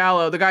 Vincent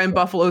Gallo, the guy in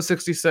Buffalo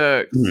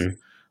 66,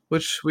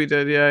 which we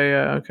did.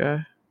 Yeah, okay.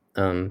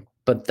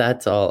 But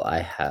that's all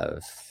I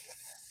have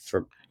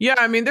for. Yeah,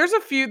 I mean, there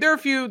are a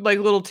few like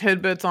little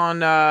tidbits on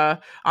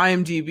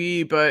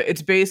IMDb, but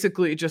it's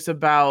basically just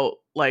about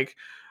like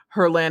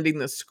her landing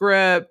the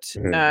script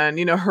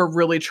and her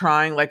really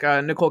trying, like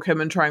Nicole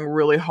Kidman trying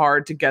really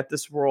hard to get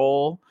this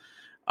role.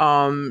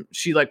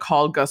 She like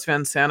called Gus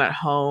Van Sant at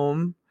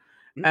home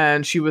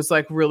and she was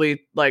like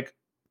really like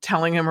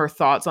telling him her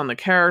thoughts on the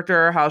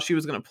character, how she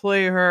was going to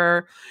play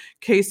her.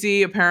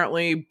 Casey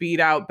apparently beat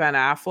out Ben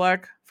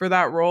Affleck for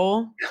that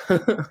role.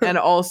 And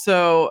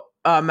also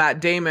Matt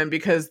Damon,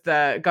 because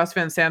the Gus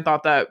Van Sant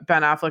thought that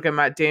Ben Affleck and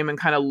Matt Damon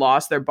kind of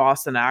lost their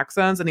Boston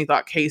accents, and he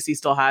thought Casey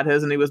still had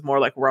his, and he was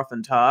more like rough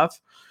and tough.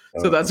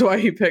 So that's why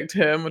he picked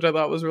him, which I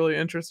thought was really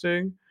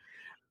interesting.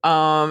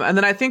 And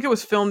then I think it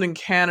was filmed in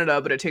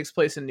Canada, but it takes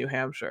place in New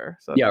Hampshire.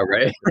 So yeah,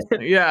 right.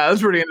 Yeah,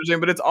 that's pretty interesting.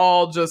 But it's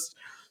all just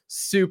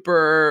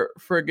super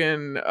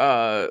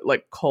friggin'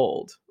 like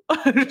cold.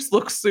 It just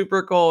looks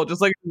super cold, just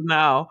like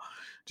now.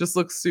 Just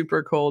looks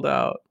super cold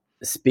out.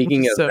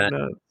 Speaking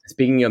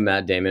of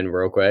Matt Damon,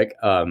 real quick,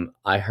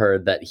 I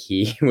heard that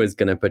he was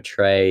going to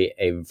portray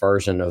a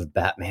version of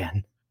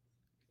Batman.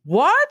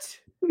 What?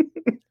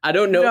 I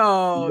don't know.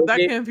 No, that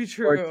can't be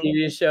true. Or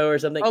TV show or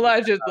something.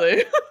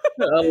 Allegedly.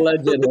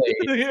 Allegedly.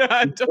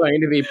 Yeah, he's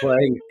going to be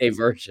playing a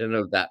version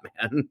of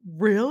Batman.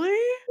 Really?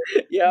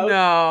 Yeah.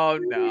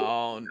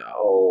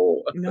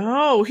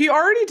 No. He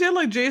already did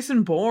like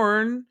Jason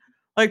Bourne.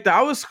 Like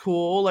that was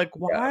cool. Like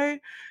why?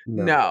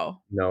 Yeah.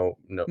 No.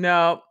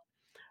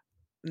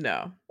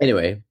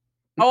 Anyway.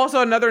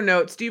 Also, another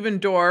note, Stephen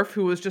Dorff,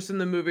 who was just in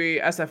the movie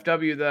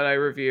SFW that I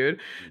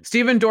reviewed,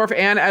 Stephen Dorff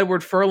and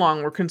Edward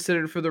Furlong were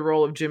considered for the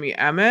role of Jimmy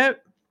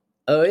Emmett.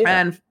 Oh,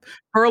 yeah. And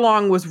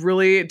Furlong was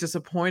really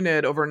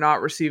disappointed over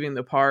not receiving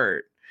the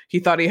part. He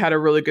thought he had a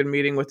really good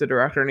meeting with the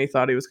director and he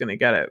thought he was going to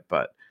get it,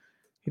 but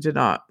he did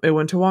not. It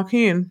went to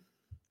Joaquin.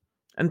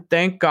 And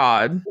thank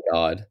God.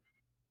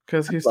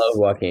 Because he's love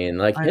Joaquin.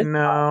 Like I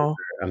know.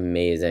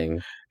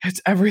 Amazing.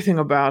 It's everything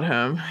about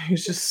him.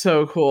 He's just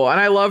so cool.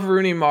 And I love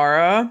Rooney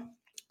Mara.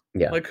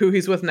 Yeah. Like who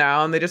he's with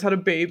now. And they just had a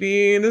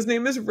baby and his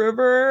name is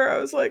River. I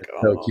was like,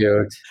 oh. So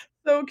cute.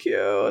 So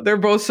cute. They're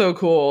both so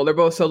cool. They're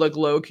both so like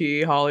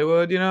low-key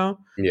Hollywood, Yeah.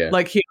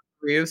 Like Keanu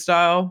Reeves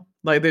style.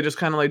 Like they just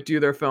kind of like do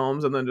their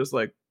films and then just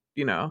like,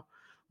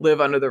 live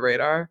under the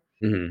radar.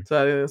 Mm-hmm.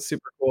 So I think that's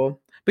super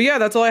cool. But yeah,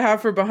 that's all I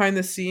have for behind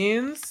the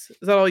scenes.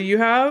 Is that all you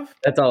have?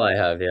 That's all I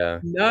have, yeah.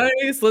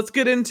 Nice. Let's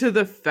get into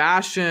the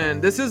fashion.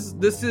 This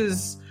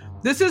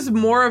is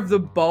more of the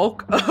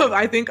bulk of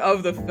I think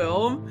of the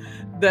film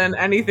than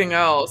anything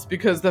else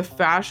because the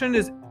fashion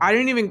is I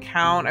didn't even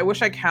count. I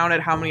wish I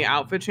counted how many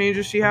outfit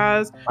changes she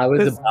has. I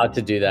was about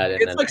to do that.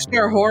 It's like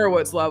Cher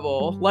Horowitz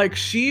level. Like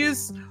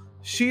she's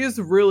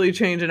really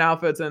changing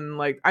outfits and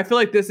like I feel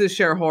like this is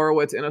Cher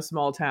Horowitz in a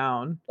small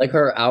town. Like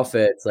her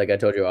outfits, like I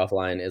told you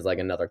offline, is like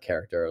another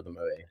character of the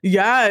movie.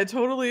 Yeah, it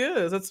totally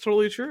is. That's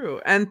totally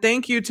true. And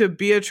thank you to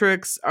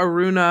Beatrix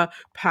Aruna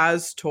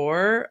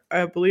Pastor.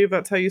 I believe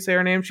that's how you say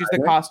her name. She's the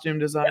costume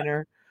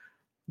designer.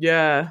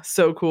 Yeah,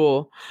 so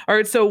cool. All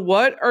right, so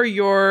what are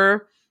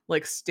your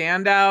like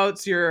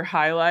standouts, your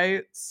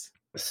highlights?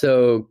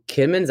 So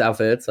Kidman's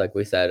outfits, like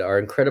we said, are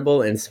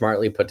incredible and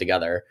smartly put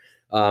together.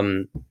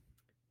 Her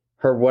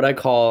what I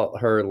call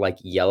her like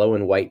yellow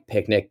and white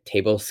picnic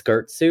table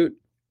skirt suit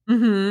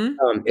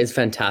is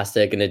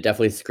fantastic, and it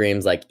definitely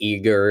screams like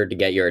eager to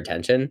get your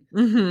attention.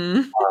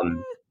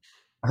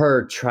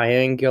 Her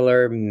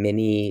triangular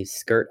mini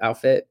skirt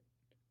outfit,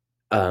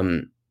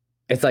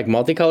 it's like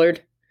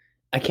multicolored.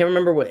 I can't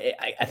remember what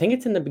I think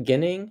it's in the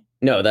beginning.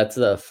 No, that's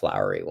the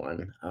flowery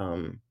one.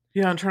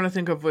 Yeah, I'm trying to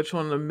think of which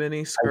one the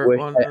mini skirt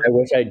one I is.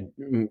 wish I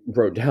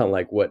wrote down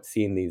like what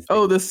scene these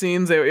Oh, things. the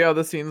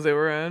scenes they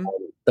were in.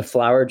 The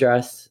flower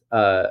dress,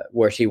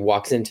 where she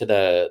walks into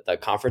the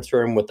conference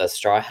room with the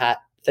straw hat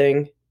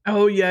thing.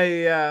 Oh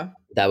yeah.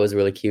 That was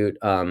really cute.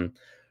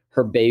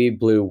 Her baby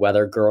blue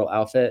weather girl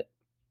outfit,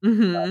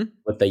 Mm-hmm.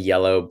 with the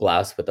yellow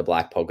blouse with the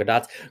black polka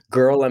dots.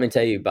 Girl, let me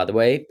tell you, by the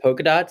way,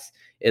 polka dots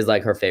is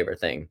like her favorite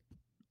thing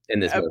in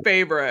this A movie.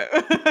 favorite.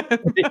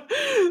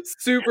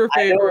 Super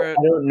favorite.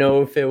 I don't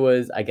know if it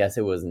was, I guess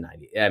it was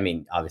 90. I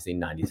mean, obviously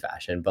 90s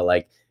fashion, but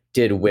like,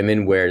 did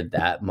women wear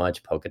that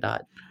much polka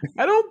dot?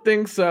 I don't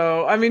think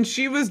so. I mean,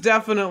 she was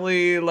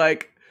definitely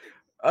like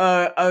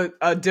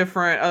a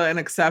different an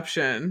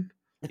exception.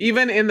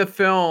 Even in the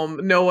film,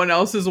 no one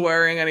else is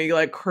wearing any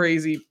like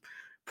crazy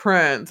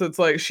prints. It's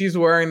like she's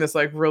wearing this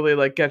like really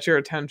like get your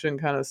attention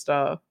kind of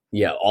stuff.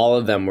 Yeah, all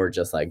of them were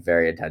just like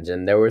very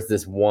attention. There was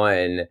this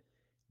one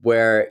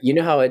where, you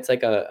know how it's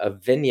like a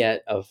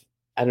vignette of,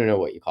 I don't know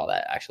what you call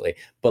that actually,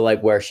 but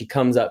like where she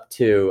comes up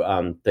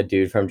to the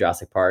dude from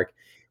Jurassic Park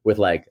with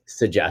like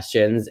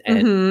suggestions,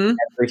 and Mm-hmm.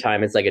 every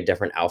time it's like a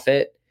different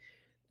outfit.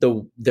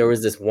 There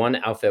was this one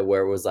outfit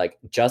where it was like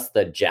just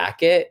the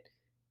jacket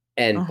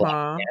and black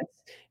Uh-huh. pants,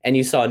 and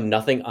you saw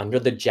nothing under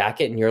the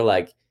jacket, and you're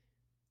like,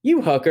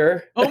 you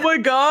hooker. Oh my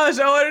gosh.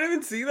 Oh, I didn't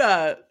even see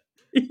that.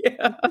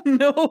 Yeah.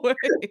 No way.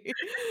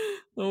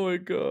 Oh my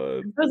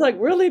god. I was like,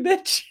 really,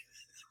 bitch?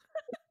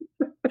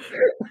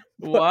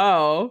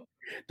 Wow.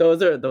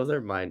 Those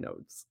are my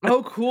notes.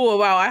 Oh, cool.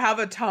 Wow, I have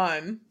a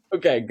ton.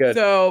 Okay, good.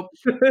 So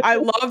I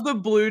love the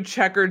blue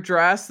checkered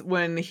dress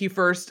when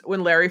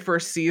Larry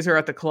first sees her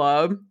at the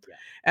club. Yeah.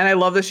 And I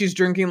love that she's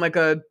drinking like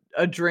a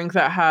drink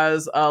that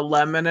has a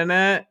lemon in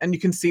it. And you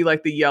can see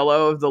like the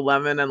yellow of the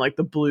lemon and like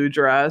the blue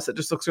dress. It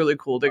just looks really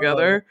cool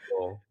together. Oh,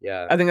 cool.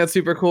 Yeah. I think that's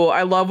super cool.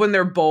 I love when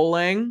they're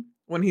bowling,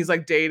 when he's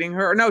like dating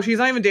her. Or no, she's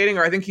not even dating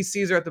her. I think he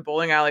sees her at the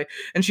bowling alley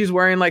and she's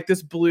wearing like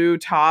this blue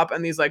top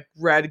and these like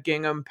red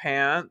gingham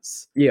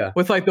pants. Yeah.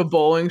 With like the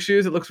bowling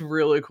shoes. It looks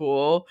really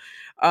cool.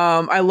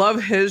 I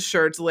love his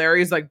shirts,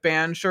 Larry's like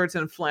band shirts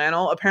and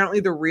flannel. Apparently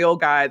the real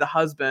guy, the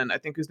husband, I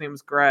think whose name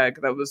is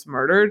Greg, that was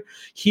murdered,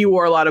 he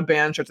wore a lot of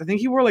band shirts. I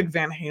think he wore like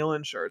Van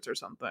Halen shirts or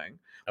something.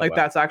 Like, wow.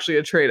 That's actually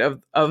a trait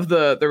of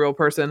the real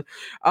person.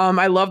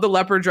 I love the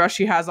leopard dress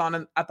she has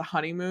on at the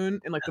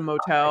honeymoon in like the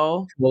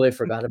motel. I totally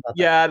forgot about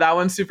that. Yeah, that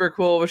one's super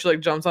cool, where she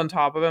like jumps on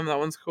top of him. That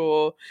one's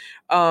cool.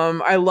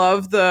 I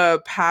love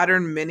the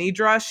pattern mini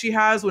dress she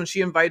has when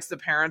she invites the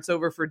parents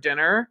over for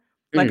dinner,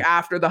 like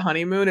after the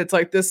honeymoon. It's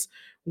like this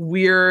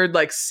weird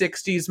like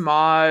 60s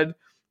mod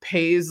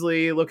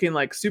paisley looking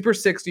like super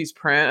 60s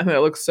print. I think it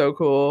looks so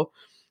cool.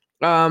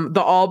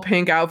 The all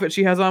pink outfit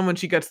she has on when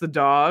she gets the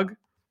dog.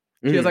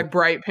 She has like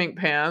bright pink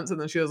pants and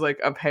then she has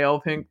like a pale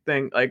pink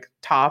thing like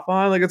top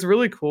on. Like it's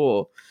really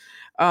cool.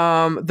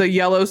 The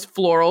yellow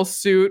floral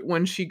suit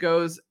when she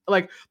goes,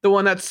 like the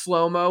one that's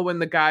slow-mo when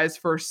the guys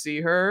first see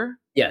her.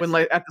 Yes. When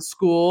like at the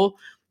school.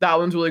 That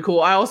one's really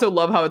cool. I also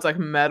love how it's like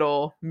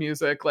metal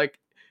music like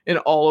in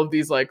all of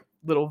these like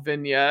little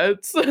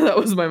vignettes. That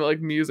was my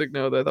like music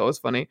note that I thought was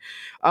funny.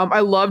 I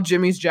love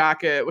Jimmy's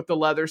jacket with the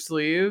leather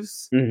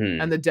sleeves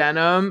and the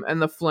denim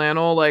and the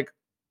flannel. Like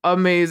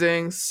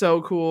amazing,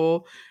 so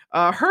cool.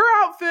 Her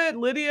outfit,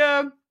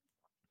 Lydia.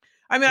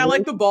 I mean, I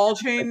like the ball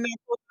chain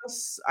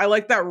necklace. I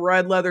like that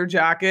red leather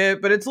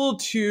jacket, but it's a little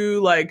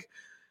too like.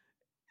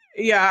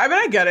 Yeah, I mean,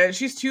 I get it.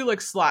 She's too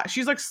like slack.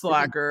 She's like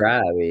slacker.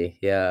 Shrabby,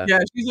 yeah. Yeah,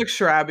 she's like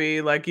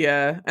shrabby, like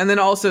yeah. And then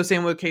also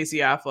same with Casey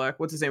Affleck.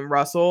 What's his name?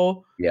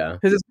 Russell. Yeah.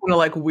 His is kind of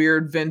like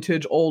weird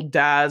vintage old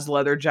dad's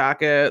leather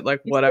jacket,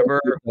 like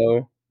whatever.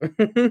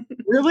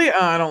 Really?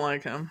 I don't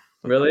like him.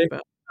 Really?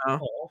 No.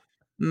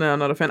 No,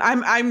 not a fan.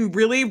 I'm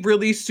really,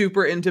 really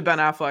super into Ben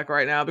Affleck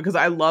right now because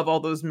I love all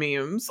those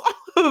memes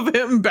of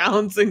him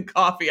balancing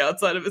coffee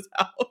outside of his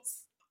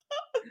house.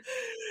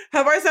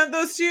 Have I sent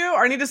those to you?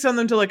 Or I need to send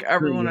them to like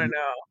everyone I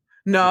know.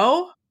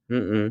 No?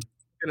 I'm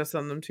gonna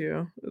send them to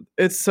you.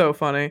 It's so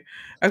funny.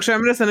 Actually,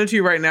 I'm gonna send it to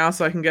you right now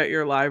so I can get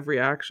your live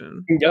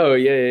reaction. Oh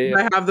yeah.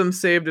 I have them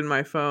saved in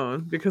my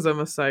phone because I'm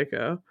a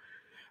psycho.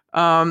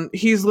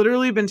 He's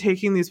literally been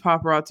taking these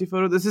paparazzi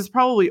photos. This is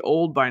probably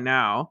old by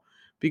now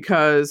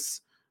because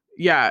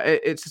yeah,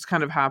 it's just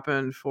kind of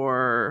happened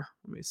for,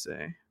 let me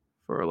see,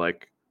 for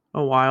like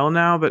a while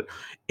now, but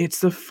it's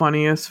the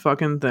funniest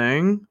fucking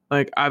thing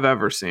like I've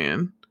ever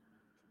seen.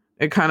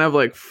 It kind of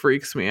like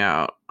freaks me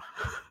out.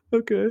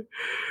 Okay.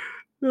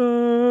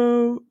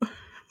 And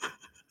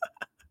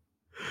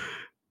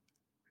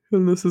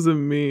this is a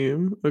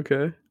meme.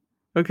 Okay.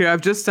 Okay, I've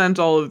just sent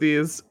all of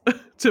these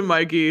to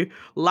Mikey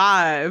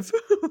live.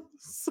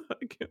 So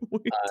I can't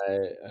wait.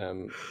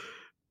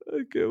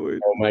 I can't wait.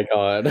 Oh my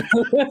god.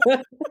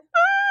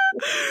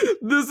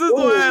 This is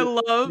why I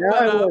love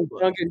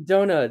Dunkin'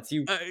 Donuts,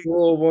 you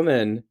cruel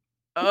woman.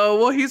 Oh,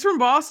 well, he's from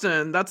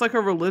Boston. That's like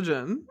a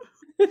religion.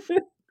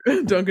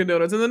 Dunkin'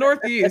 Donuts in the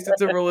Northeast.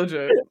 It's a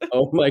religion.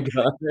 Oh my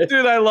god,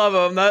 dude, I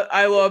love him.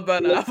 I love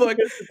Ben Affleck.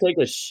 Take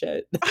a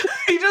shit.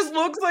 He just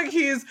looks like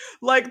he's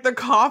like the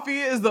coffee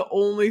is the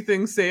only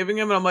thing saving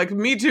him, and I'm like,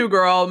 me too,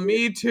 girl,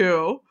 me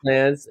too.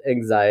 Plants,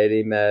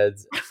 anxiety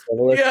meds.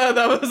 Yeah,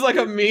 that was like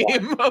a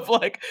meme of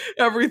like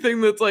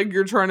everything that's like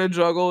you're trying to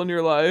juggle in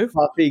your life.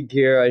 Coffee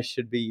gear I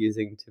should be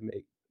using to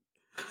make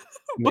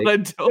but I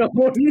don't.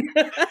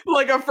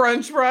 Like a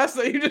French press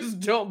that you just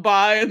don't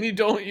buy and you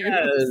don't use.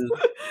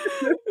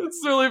 Yes.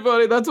 It's really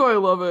funny. That's why I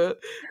love it.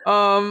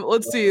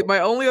 Let's see. My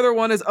only other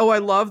one is I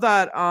love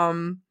that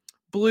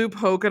blue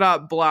polka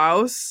dot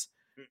blouse.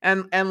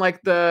 And like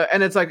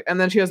it's like, and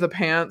then she has the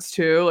pants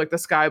too, like the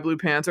sky blue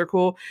pants are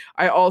cool.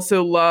 I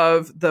also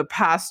love the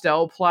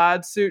pastel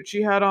plaid suit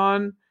she had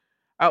on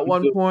at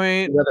one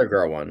point. The other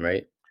girl one,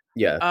 right?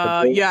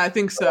 Yeah. Yeah, I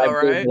think so,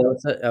 right?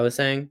 I was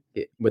saying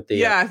with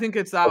the I think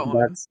it's that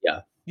one.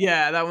 Yeah.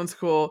 Yeah, that one's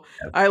cool.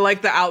 Yeah. I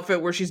like the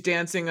outfit where she's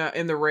dancing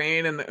in the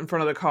rain in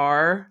front of the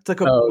car. It's like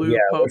a blue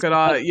polka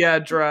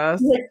dot, dress.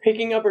 She's like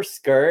picking up her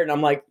skirt, and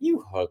I'm like,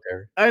 you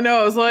hooker. I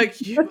know. I was like,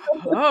 she's like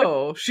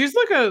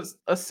a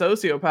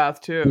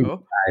sociopath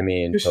too. I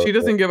mean, she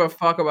doesn't give a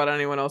fuck about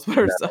anyone else but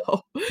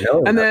herself.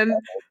 No, and then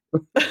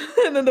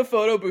the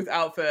photo booth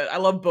outfit. I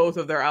love both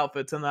of their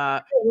outfits in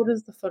that. What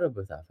is the photo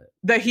booth outfit?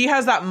 That he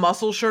has that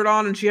muscle shirt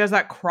on, and she has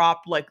that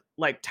cropped like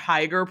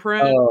tiger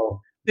print.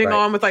 Thing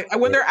on with like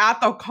when they're at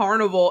the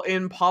carnival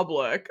in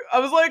public. I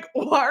was like,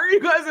 why are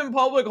you guys in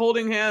public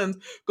holding hands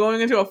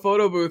going into a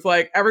photo booth?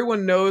 Like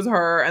everyone knows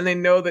her and they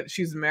know that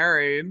she's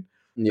married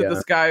to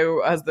this guy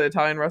who has the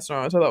Italian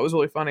restaurant. So that was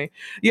really funny.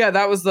 Yeah,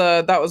 that was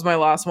my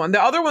last one.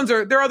 The other ones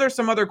there are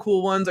some other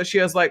cool ones. She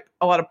has like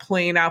a lot of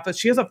plain outfits.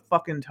 She has a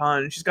fucking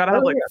ton. She's got to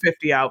have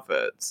 50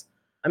 outfits.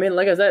 I mean,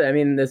 like I said,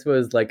 this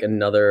was like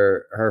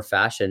her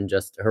fashion,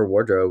 just her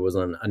wardrobe was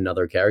on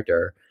another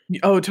character.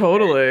 Oh,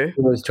 totally.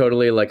 It was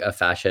totally like a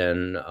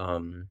fashion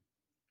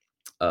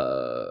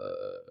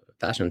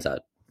fashion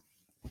set.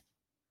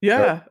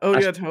 Yeah.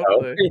 Yeah,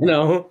 totally. You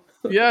know?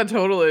 Yeah,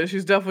 totally.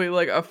 She's definitely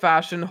like a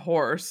fashion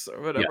horse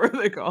or whatever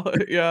they call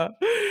it. Yeah.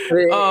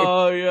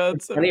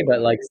 It's funny, but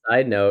like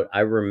side note, I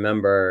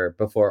remember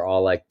before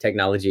all like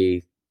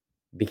technology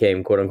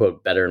became quote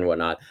unquote better and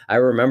whatnot, I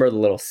remember the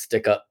little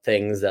stick up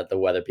things that the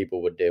weather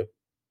people would do.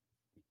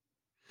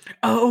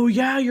 Oh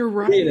yeah, you're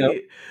right. You know?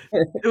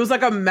 It was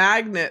like a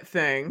magnet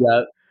thing.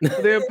 Yeah.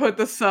 They would put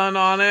the sun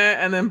on it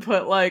and then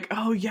put like,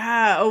 oh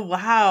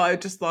wow, I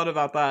just thought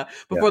about that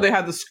before they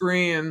had the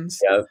screens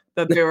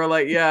that they were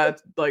like,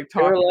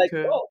 talking like,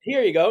 to. Oh,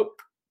 here you go.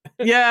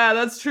 Yeah,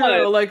 that's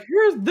true. Like,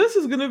 this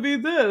is gonna be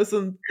this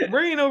and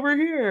rain over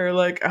here.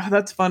 Like,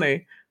 that's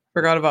funny.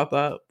 Forgot about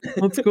that.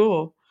 That's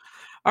cool.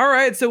 All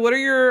right, so what are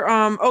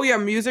your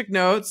music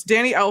notes?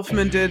 Danny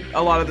Elfman did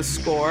a lot of the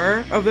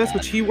score of this,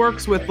 which he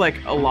works with like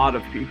a lot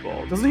of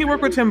people. Doesn't he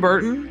work with Tim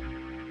Burton?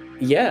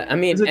 Yeah, I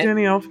mean, is it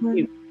Danny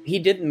Elfman? He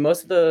did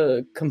most of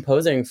the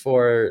composing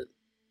for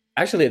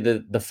actually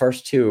the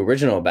first two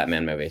original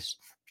Batman movies.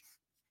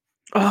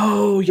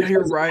 Oh, yeah,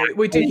 you're right.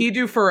 Wait, did he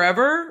do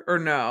Forever or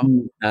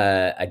no?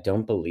 I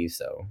don't believe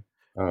so.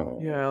 Oh.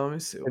 Yeah, let me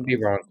see. Could be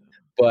wrong.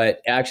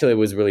 But actually it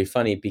was really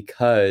funny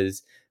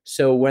because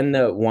so when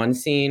the one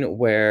scene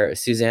where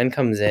Suzanne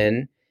comes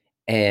in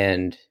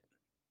and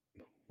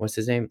what's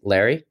his name?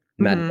 Larry?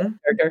 Matt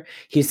character.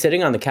 He's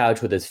sitting on the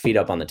couch with his feet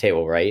up on the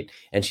table, right?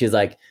 And she's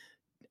like,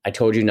 I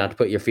told you not to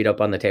put your feet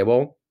up on the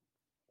table.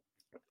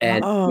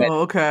 And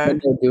when they're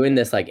doing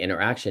this like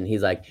interaction,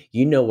 he's like,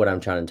 you know what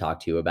I'm trying to talk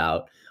to you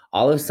about.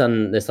 All of a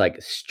sudden, this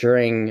like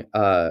string,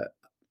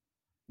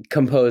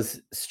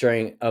 composed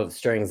string of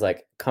strings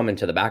like come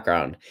into the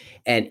background.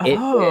 And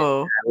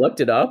I looked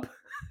it up.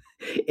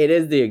 It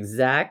is the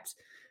exact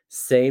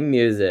same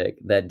music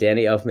that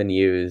Danny Elfman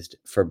used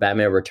for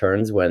Batman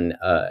Returns when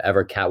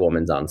ever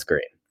Catwoman's on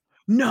screen.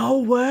 No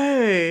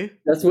way.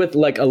 That's with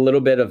like a little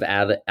bit of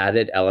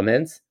added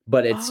elements,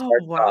 but it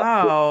starts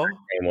off the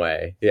same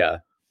way. Yeah.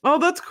 Oh,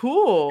 that's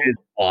cool.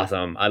 It's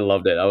awesome. I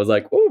loved it. I was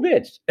like, oh,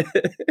 bitch.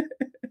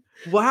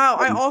 Wow.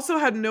 I also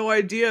had no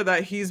idea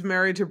that he's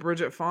married to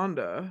Bridget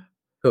Fonda.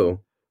 Who?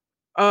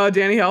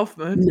 Danny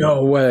Elfman.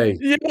 No way.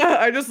 Yeah,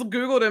 I just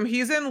Googled him.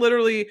 He's in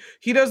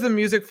he does the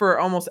music for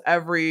almost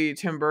every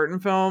Tim Burton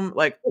film.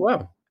 Like,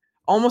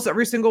 almost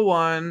every single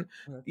one.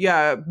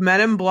 Yeah,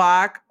 Men in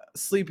Black,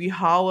 Sleepy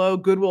Hollow,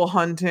 Good Will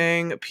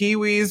Hunting,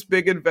 Pee-wee's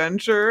Big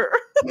Adventure.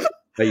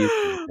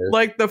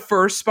 Like the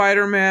first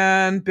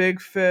Spider-Man, Big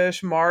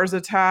Fish, Mars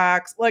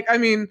Attacks. Like, I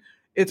mean,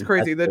 it's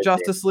crazy. The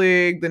Justice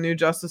League, the new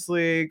Justice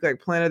League,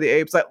 like Planet of the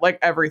Apes, like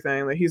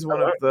everything. Like he's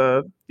one of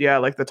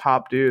the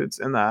top dudes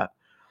in that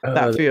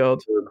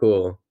field. Super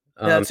cool.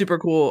 That's super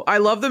cool. I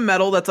love the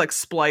metal that's like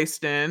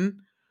spliced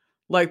in.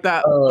 Like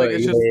that.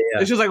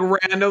 It's just like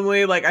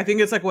randomly, like I think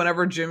it's like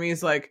whenever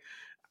Jimmy's like,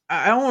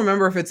 I don't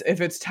remember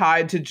if it's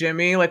tied to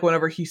Jimmy, like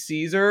whenever he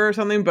sees her or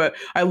something, but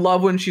I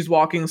love when she's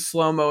walking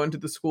slow-mo into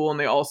the school and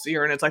they all see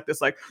her and it's like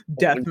this like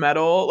death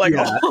metal, like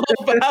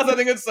but I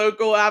think it's so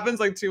cool. It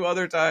happens like 2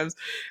 other times.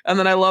 And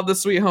then I love the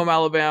Sweet Home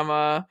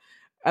Alabama.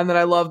 And then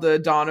I love the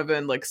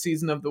Donovan like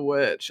season of the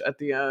witch at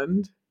the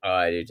end. Oh,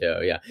 I do too.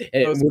 Yeah,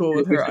 that was cool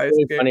with her ice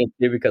really skate. funny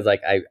too because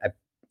like I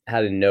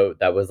had a note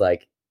that was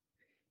like,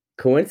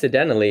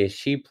 coincidentally,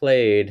 she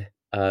played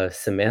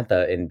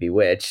Samantha in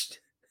Bewitched.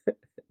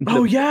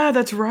 Oh yeah,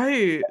 that's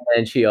right.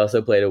 And she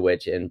also played a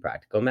witch in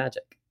Practical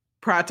Magic.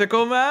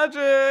 Practical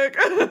Magic.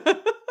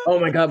 Oh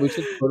my god, we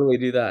should totally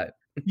do that.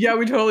 Yeah,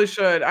 we totally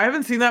should. I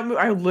haven't seen that movie.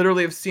 I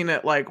literally have seen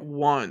it like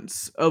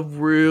once a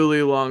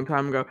really long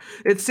time ago.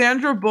 It's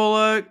Sandra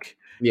Bullock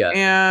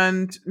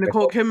and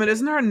Nicole Kidman.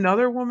 Isn't there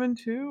another woman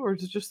too, or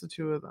is it just the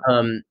two of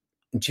them?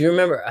 Do you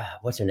remember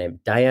what's her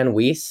name? Diane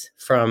Weiss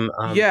from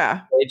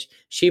Yeah.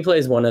 She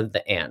plays one of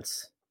the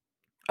ants.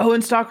 Oh,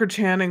 and Stockard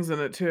Channing's in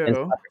it too. And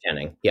Stockard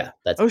Channing. Yeah,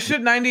 that's Oh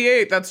shit,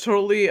 98. That's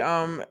totally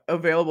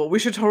available. We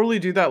should totally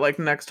do that like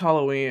next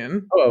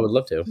Halloween. Oh, I would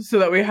love to. So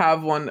that we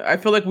have one. I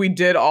feel like we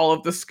did all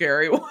of the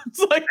scary ones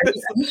like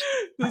this.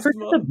 I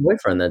forget the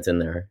boyfriend that's in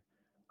there.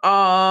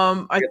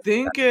 I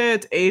think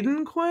it's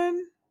Aidan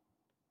Quinn.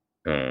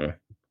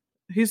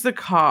 He's the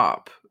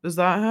cop. Is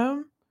that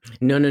him?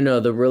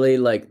 No. The really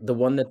like the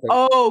one that.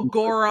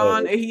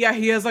 Goran. Yeah,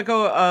 he has like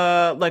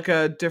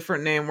a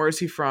different name. Where is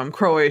he from?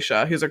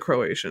 Croatia. He's a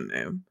Croatian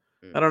name.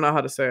 I don't know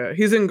how to say it.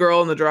 He's in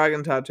Girl and the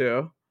Dragon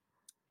Tattoo.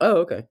 Oh,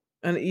 okay.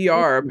 And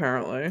ER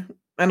apparently.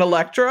 And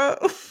Elektra.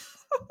 With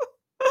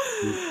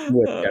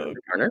Jennifer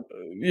Garner.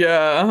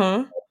 Yeah.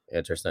 Uh-huh.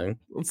 Interesting.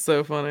 It's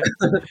so funny.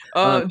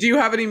 Do you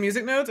have any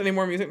music notes? Any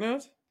more music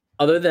notes?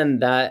 Other than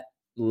that,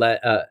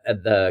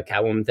 the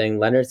Catwoman thing,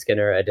 Leonard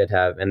Skinner, I did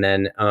have, and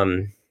then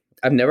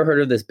I've never heard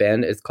of this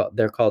band.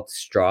 They're called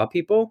Straw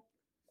People.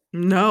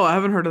 No, I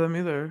haven't heard of them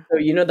either. So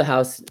you know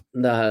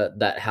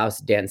that house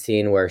dance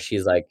scene where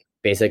she's like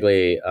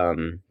basically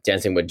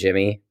dancing with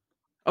Jimmy.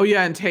 Oh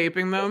yeah, and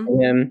taping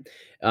them.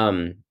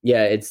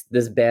 Yeah, it's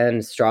this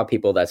band Straw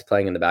People that's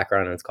playing in the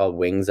background, and it's called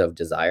Wings of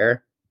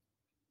Desire.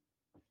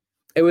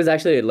 It was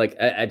actually like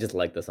I just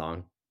liked the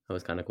song. It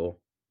was kind of cool.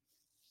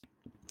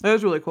 That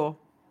was really cool.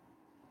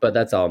 But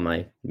that's all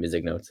my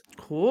music notes.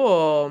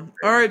 Cool.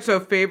 All right, so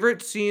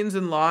favorite scenes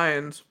and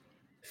lines.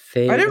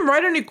 I didn't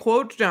write any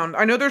quotes down.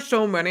 I know there's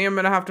so many. I'm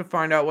gonna have to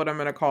find out what I'm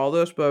gonna call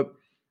this, but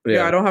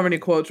yeah, I don't have any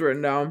quotes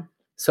written down.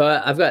 So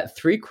I've got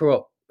three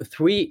quotes.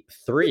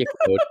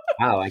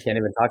 Wow, I can't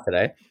even talk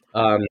today.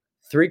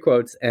 3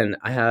 quotes, and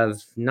I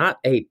have not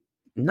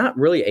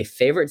really a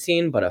favorite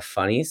scene, but a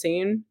funny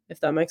scene, if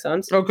that makes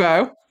sense.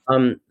 Okay.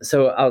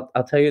 So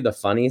I'll tell you the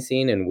funny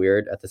scene and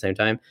weird at the same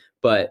time.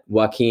 But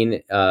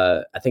Joaquin,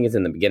 I think it's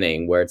in the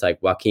beginning where it's like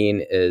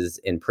Joaquin is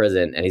in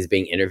prison and he's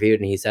being interviewed,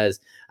 and he says,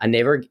 "I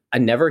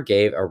never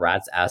gave a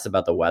rat's ass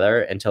about the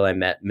weather until I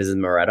met Mrs.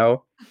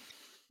 Moretto.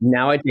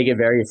 Now I take it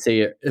very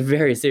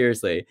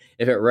seriously.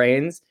 If it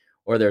rains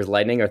or there's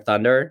lightning or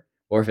thunder,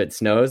 or if it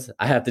snows,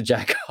 I have to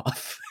jack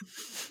off."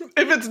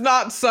 If it's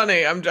not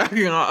sunny, I'm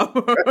jacking off.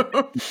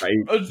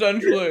 Right.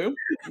 Essentially.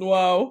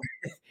 Wow.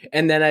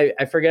 And then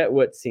I forget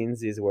what scenes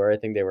these were. I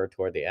think they were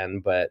toward the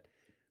end, but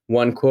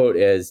one quote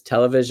is,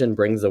 "Television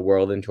brings the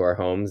world into our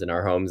homes and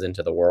our homes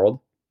into the world."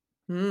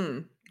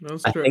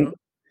 That's true.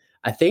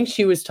 I think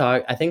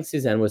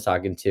Suzanne was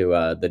talking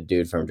to the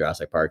dude from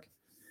Jurassic Park.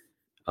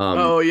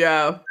 Oh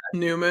yeah,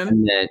 Newman.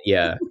 And then,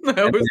 yeah.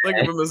 I always think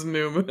of him as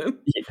Newman.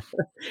 Yeah.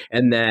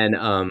 And then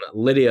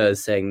Lydia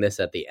is saying this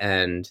at the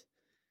end,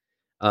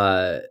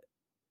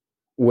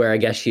 where I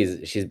guess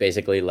she's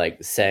basically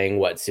like saying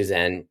what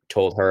Suzanne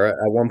told her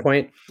at one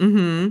point.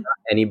 Mm-hmm.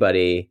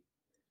 Anybody,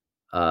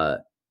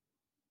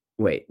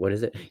 wait, what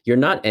is it? You're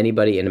not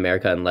anybody in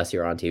America unless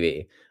you're on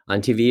TV.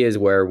 On TV is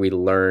where we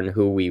learn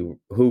who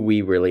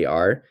we really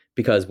are,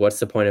 because what's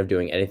the point of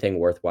doing anything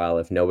worthwhile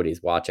if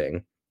nobody's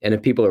watching? And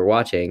if people are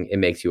watching, it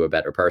makes you a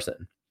better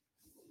person.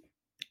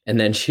 And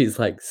then she's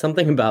like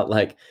something about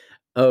like,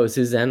 oh,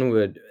 Suzanne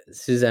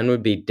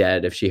would be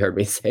dead if she heard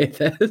me say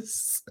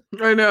this.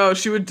 I know,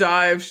 she would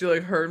die if she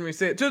like heard me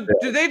say it. Do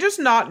they just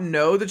not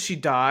know that she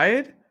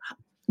died?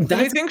 Do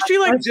they think she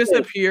like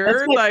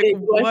disappeared? Like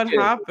what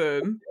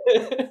happened?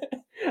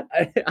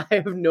 I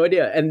have no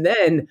idea. And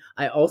then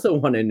I also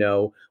want to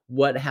know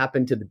what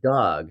happened to the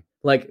dog.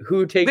 Like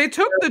who takes? They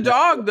took the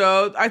dog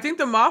though. I think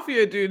the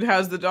mafia dude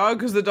has the dog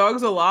because the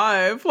dog's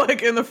alive,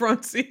 like in the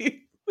front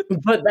seat.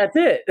 But that's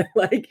it.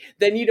 Like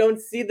then you don't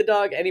see the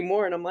dog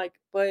anymore, and I'm like,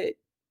 but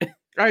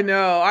I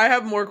know. I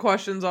have more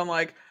questions on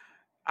like.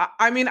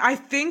 I mean, I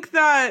think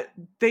that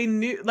they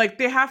knew, like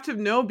they have to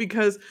know,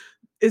 because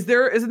isn't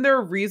there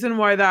a reason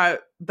why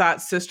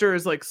that sister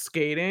is like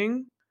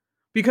skating?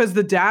 Because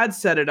the dad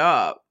set it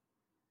up.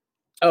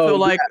 Oh, so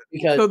like,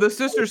 yeah, so the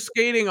sister's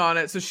skating on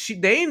it, so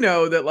they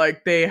know that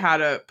like they had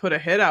to put a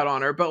hit out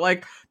on her. But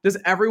like, does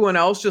everyone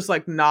else just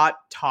like not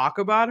talk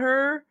about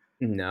her?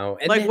 No.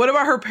 And like, what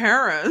about her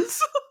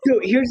parents? So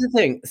here's the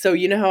thing. So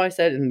you know how I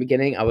said in the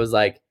beginning, I was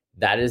like,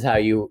 that is how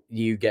you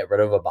get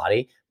rid of a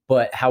body.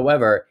 But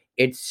however,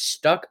 it's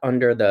stuck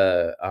under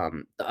the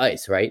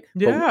ice, right?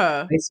 Yeah.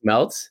 But when ice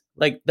melts,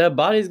 like the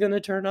body's gonna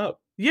turn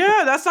up.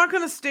 Yeah, that's not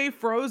gonna stay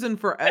frozen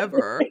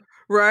forever.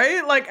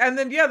 Right? Like, and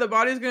then the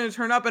body's gonna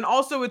turn up, and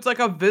also it's like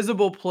a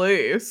visible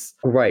place.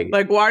 Right.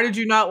 Like, why did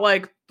you not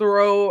like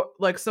throw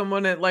like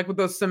someone in like with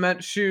those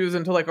cement shoes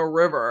into like a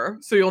river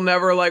so you'll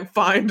never like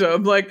find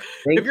them? Like,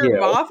 if you're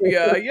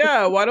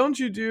mafia, why don't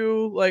you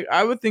do like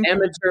I would think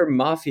amateur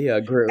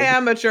mafia group.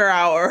 Amateur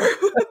hour.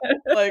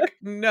 Like,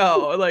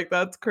 no, like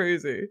that's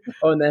crazy.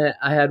 Oh, and then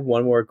I had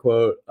one more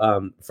quote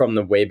from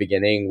the way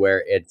beginning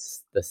where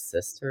it's the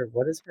sister.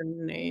 What is her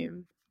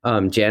name?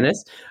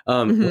 Janice.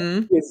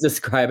 Is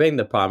describing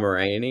the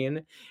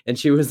Pomeranian, and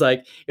she was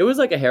like, it was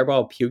like a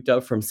hairball puked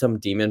up from some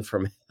demon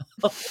from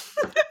hell.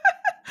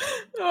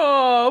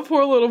 Oh,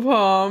 poor little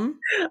Pom.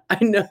 I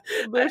know.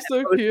 They're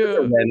so cute. It's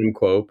a random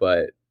quote,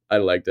 but I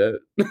liked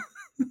it.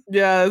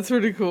 Yeah, it's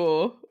pretty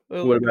cool.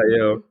 What about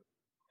you?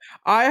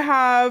 I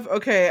have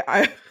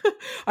I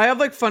have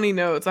like funny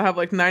notes. I have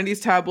like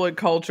 90s tabloid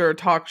culture,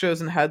 talk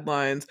shows, and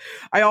headlines.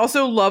 I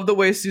also love the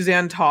way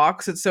Suzanne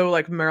talks. It's so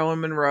like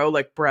Marilyn Monroe,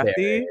 like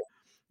breathy.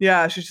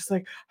 Yeah, she's just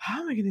like,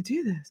 how am I gonna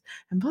do this?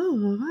 And blah,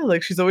 blah, blah.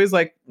 Like she's always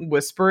like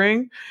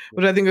whispering,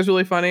 which I think is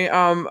really funny.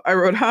 I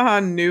wrote haha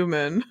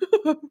Newman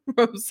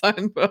from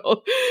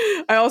Seinfeld.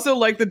 I also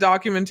like the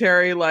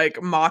documentary, like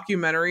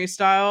mockumentary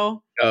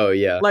style. Oh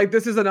yeah. Like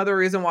this is another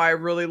reason why I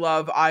really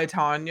love I,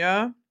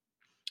 Tonya.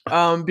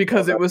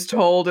 Because it was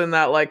told in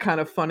that like kind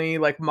of funny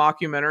like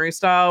mockumentary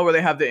style where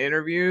they have the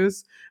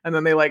interviews and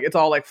then they like it's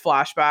all like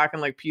flashback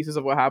and like pieces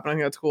of what happened. I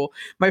think that's cool.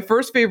 My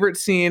first favorite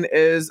scene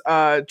is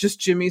just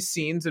Jimmy's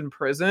scenes in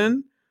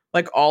prison.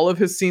 Like all of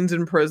his scenes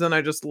in prison,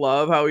 I just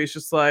love how he's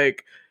just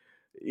like,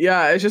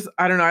 it's just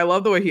I don't know. I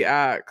love the way he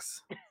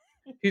acts.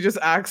 He just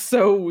acts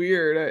so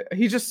weird.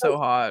 He's just so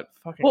hot.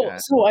 Fucking well,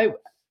 so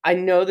I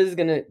know this is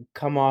gonna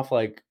come off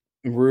like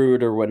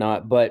rude or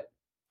whatnot, but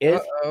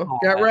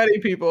get ready,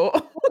 people.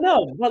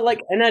 No, but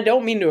like, and I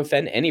don't mean to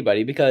offend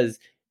anybody because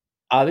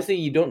obviously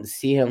you don't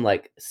see him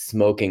like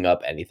smoking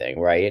up anything,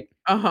 right?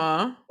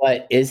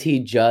 But is he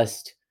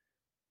just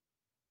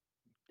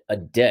a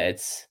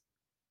ditz,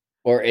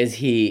 or is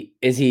he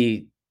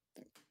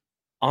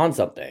on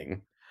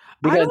something?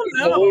 Because I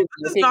don't know.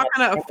 This is not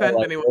going to offend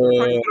anyone.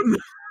 We're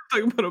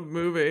talking about a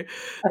movie.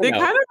 They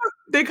kind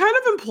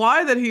of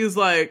imply that he's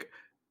like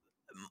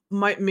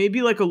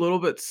maybe like a little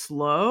bit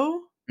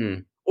slow.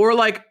 Or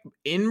like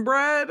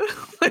inbred.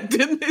 Like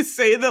didn't they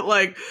say that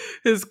like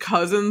his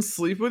cousins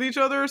sleep with each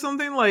other or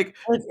something? Like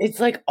it's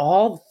like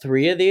all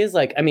three of these,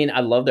 like I mean I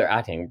love their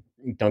acting,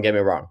 don't get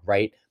me wrong,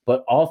 right?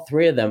 But all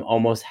three of them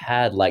almost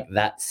had like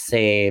that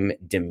same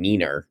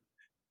demeanor.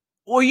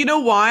 Well, you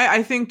know why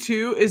I think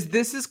too is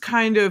this is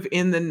kind of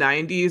in the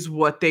 90s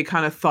what they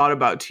kind of thought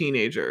about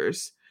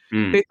teenagers.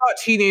 They thought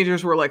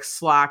teenagers were like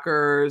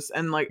slackers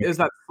and like is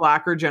that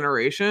slacker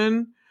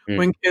generation.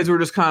 When kids were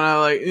just kind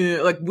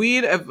of like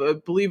weed,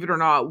 believe it or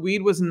not,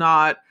 weed was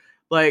not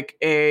like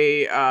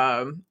a,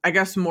 I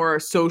guess more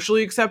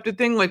socially accepted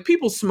thing. Like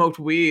people smoked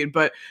weed,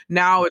 but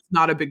now it's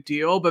not a big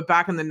deal. But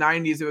back in the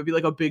 90s, it would be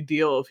like a big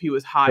deal if he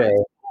was high.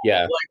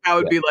 Yeah. Like that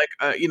would be like,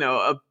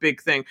 a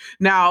big thing.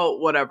 Now,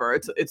 whatever.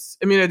 It's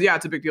a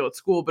big deal at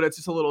school, but it's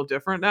just a little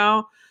different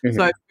now.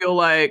 So I feel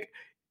like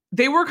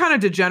they were kind of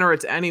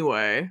degenerates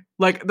anyway.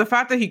 Like the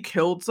fact that he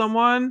killed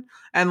someone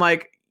and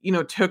like,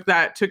 took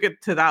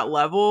it to that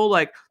level.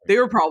 Like they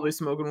were probably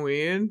smoking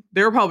weed.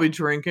 They were probably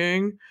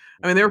drinking.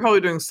 I mean, they were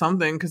probably doing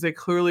something because they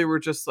clearly were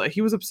just like,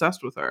 he was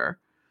obsessed with her.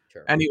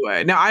 Sure.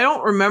 Anyway, now I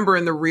don't remember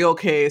in the real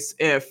case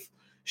if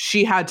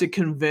she had to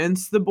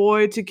convince the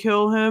boy to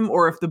kill him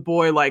or if the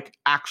boy like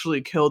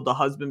actually killed the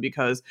husband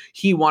because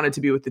he wanted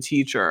to be with the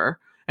teacher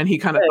and he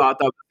kind of thought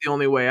that was the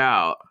only way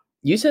out.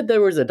 You said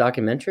there was a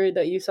documentary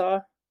that you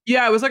saw?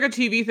 Yeah, it was like a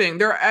TV thing.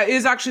 There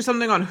is actually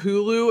something on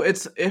Hulu.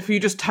 It's if you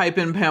just type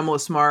in Pamela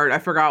Smart, I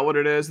forgot what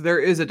it is. There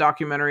is a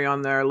documentary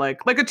on there, like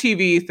a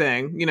TV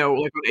thing, like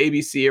on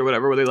ABC or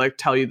whatever, where they like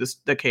tell you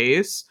the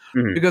case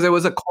because it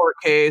was a court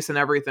case and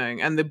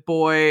everything. And the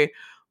boy,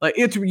 like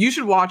you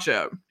should watch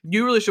it.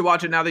 You really should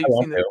watch it now that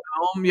you've seen the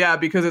film. Yeah,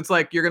 because it's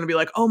like you're gonna be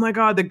like, oh my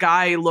god, the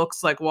guy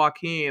looks like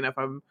Joaquin. If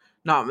I'm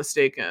not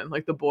mistaken,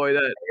 like the boy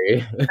that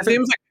his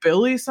name's like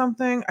Billy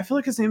something. I feel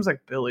like his name's like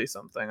Billy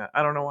something.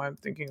 I don't know why I'm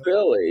thinking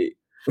Billy.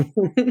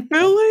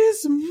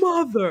 Billy's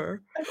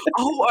mother.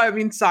 Oh, I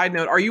mean, side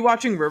note, are you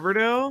watching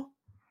Riverdale?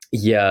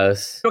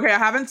 Yes. Okay, I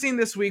haven't seen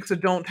this week, so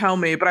don't tell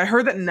me. But I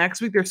heard that next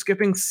week they're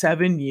skipping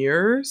 7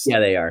 years. Yeah,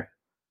 they are.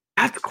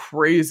 That's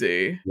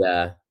crazy.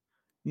 Yeah.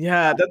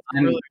 Yeah, that's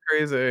really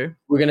crazy.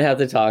 We're gonna have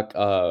to talk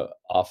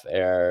off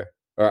air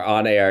or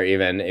on air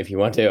even if you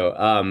want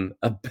to.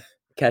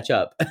 Catch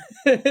up.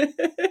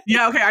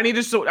 Yeah, okay. I need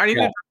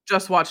to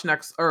just watch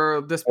next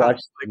or this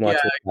past week.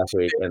 Last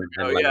week and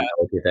let me know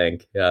what you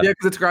think. Yeah,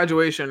 because it's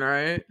graduation,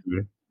 right?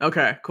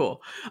 Okay,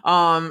 cool.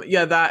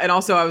 That, and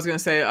also I was gonna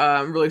say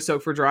I'm really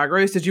stoked for Drag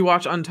Race. Did you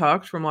watch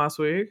Untucked from last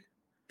week?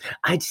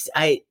 I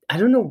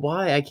don't know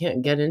why I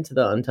can't get into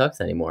the Untucked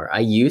anymore.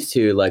 I used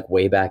to like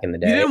way back in the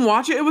day. You didn't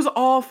watch it? It was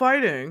all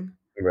fighting.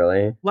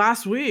 Really?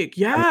 Last week.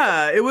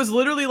 Yeah. It was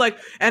literally like,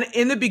 and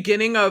in the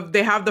beginning of,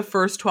 they have the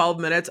first 12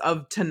 minutes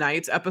of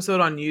tonight's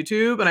episode on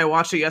YouTube, and I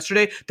watched it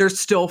yesterday. They're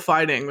still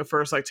fighting the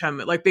first like 10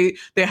 minutes. Like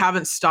they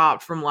haven't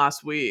stopped from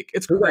last week.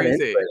 It's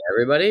crazy.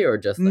 Everybody or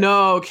just like...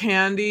 No,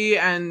 Candy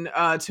and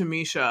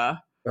Tamisha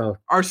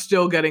are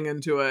still getting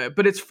into it,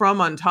 but it's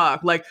from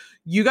Untucked. Like,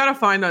 you got to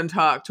find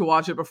Untucked to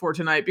watch it before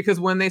tonight, because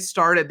when they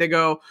start it, they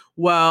go,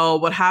 well,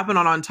 what happened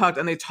on Untucked?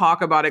 And they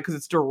talk about it because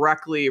it's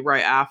directly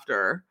right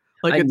after.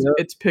 Like,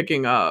 it's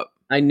picking up.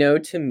 I know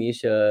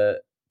Tamisha,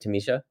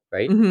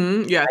 right?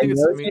 Mm-hmm. Yeah, I think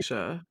it's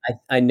Tamisha.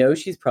 I know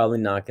she's probably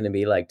not going to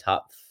be like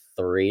top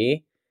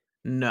 3.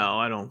 No,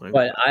 I don't think.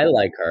 But so. I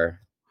like her.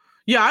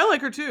 Yeah, I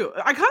like her too.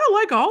 I kind of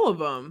like all of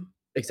them.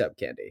 Except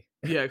Candy.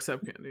 Yeah,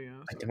 except Candy.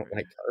 Yeah, I don't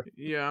like her.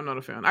 Yeah, I'm not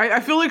a fan.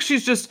 I feel like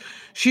she's just,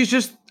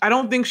 I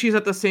don't think she's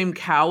at the same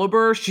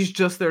caliber. She's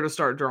just there to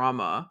start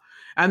drama.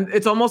 And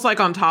it's almost like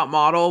on Top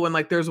Model when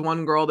like there's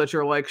one girl that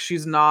you're like,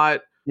 she's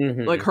not,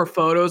 like her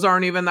photos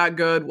aren't even that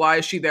good. Why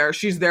is she there?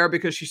 She's there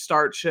because she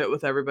starts shit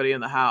with everybody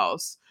in the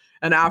house.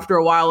 And after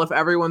a while, if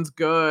everyone's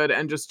good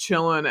and just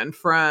chilling and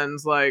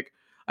friends, like,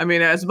 I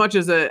mean, as much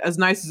as as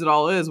nice as it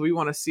all is, we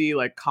want to see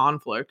like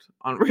conflict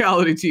on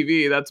reality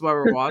TV. That's why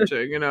we're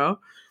watching, you know?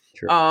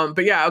 True.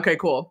 But yeah, okay,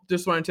 cool.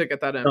 Just wanted to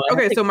get that in.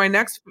 Okay, so my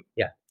next...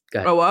 Yeah, go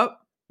ahead. Oh, what?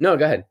 No,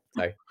 go ahead.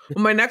 Sorry.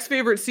 Well, my next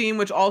favorite scene,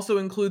 which also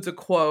includes a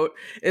quote,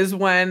 is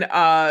when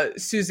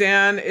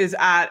Suzanne is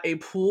at a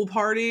pool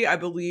party, I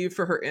believe,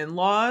 for her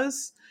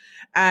in-laws.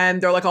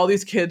 And they're like all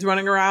these kids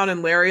running around,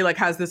 and Larry like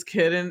has this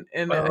kid in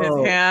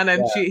his hand,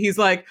 and he's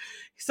like,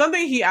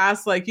 something he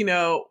asked, like, you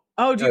know,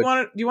 oh, do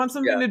you want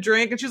something to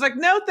drink? And she's like,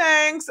 no,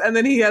 thanks. And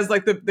then he has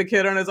like the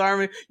kid on his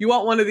arm. You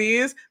want one of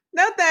these?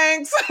 No,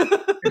 thanks.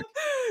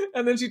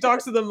 And then she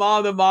talks to the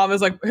mom. The mom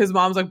is like, his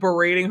mom's like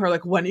berating her,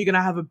 like, when are you going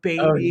to have a baby?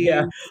 Oh,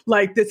 yeah.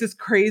 Like, this is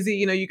crazy.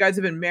 You know, you guys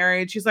have been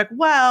married. She's like,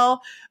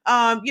 well,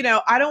 you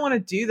know, I don't want to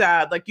do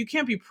that. Like, you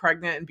can't be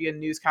pregnant and be a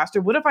newscaster.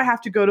 What if I have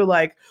to go to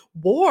like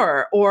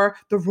war or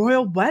the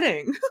royal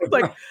wedding?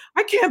 Like,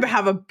 I can't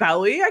have a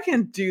belly. I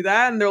can't do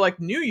that. And they're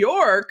like, New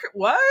York?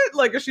 What?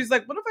 Like, she's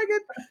like, what if I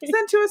get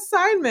sent to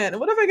assignment?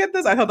 What if I get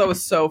this? I thought that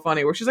was so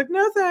funny, where she's like,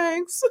 no,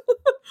 thanks.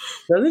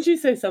 Doesn't she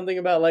say something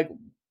about like,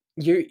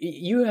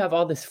 you have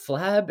all this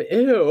flab,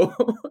 ew?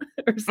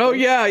 Oh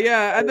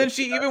yeah. And then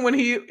she even when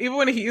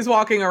he's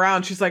walking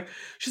around, she's like,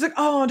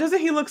 oh, doesn't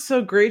he look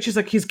so great? She's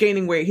like, he's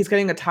gaining weight. He's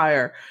getting a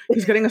tire.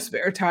 He's getting a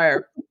spare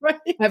tire. Right.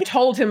 I've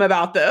told him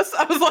about this.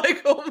 I was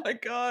like, oh my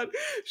god,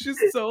 she's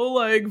so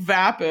like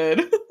vapid.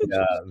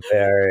 Yeah,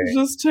 very. It's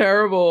just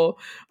terrible.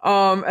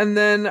 And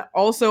then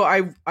also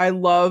I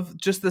love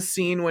just the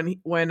scene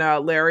when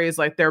Larry is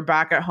like, they're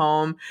back at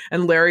home,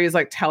 and Larry is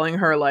like telling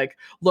her like,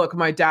 look,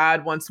 my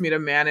dad wants me to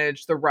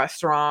manage the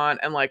restaurant,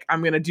 and like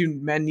I'm gonna do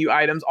menu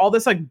items, all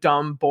this like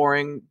dumb,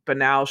 boring,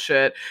 banal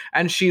shit.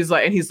 And she's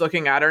like, and he's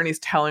looking at her and he's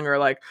telling her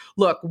like,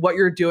 look, what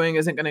you're doing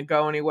isn't gonna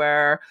go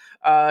anywhere.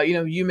 You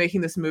know, you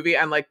making this movie,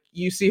 and like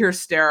you see her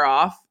stare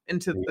off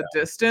into the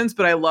distance,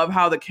 but I love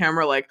how the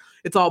camera, like,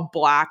 it's all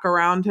black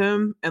around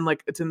him and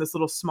like it's in this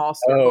little small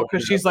circle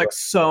because she's like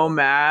so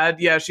mad.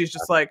 Yeah, she's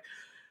just like,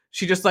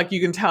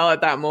 you can tell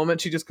at that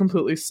moment she just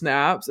completely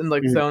snaps and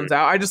like zones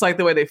out. I just like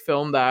the way they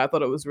filmed that. I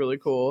thought it was really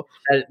cool.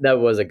 That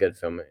was a good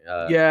film.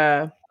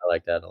 Yeah, I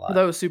like that a lot.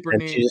 That was super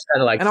neat. She just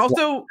kind of like, and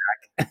also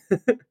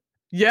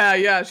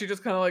yeah, she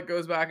just kind of like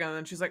goes back and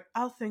then she's like,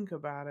 I'll think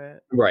about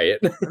it. Right.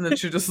 And then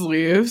she just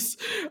leaves.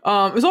 It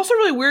was also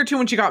really weird too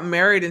when she got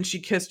married and she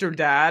kissed her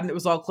dad and it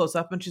was all close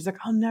up and she's like,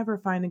 I'll never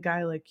find a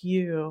guy like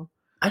you.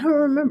 I don't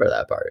remember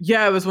that part.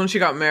 Yeah, it was when she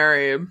got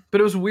married. But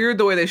it was weird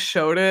the way they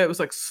showed it. It was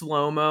like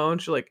slow-mo and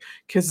she like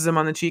kisses him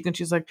on the cheek and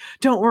she's like,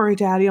 don't worry,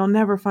 daddy, I'll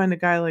never find a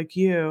guy like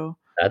you.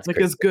 That's like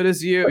crazy. As good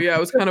as you. Yeah, it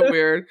was kind of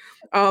weird.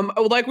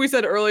 Like we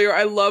said earlier,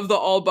 I love the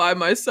all by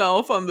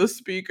myself on the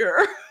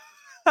speaker.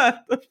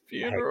 At the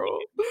funeral.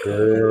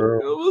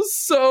 It was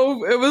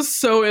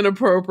so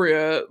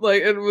inappropriate.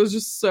 Like, it was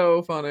just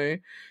so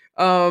funny.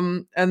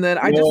 And then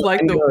I just like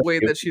the way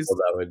that she's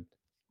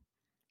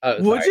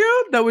would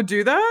you that would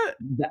do that?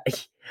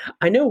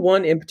 I know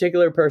one in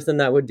particular person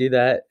that would do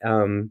that.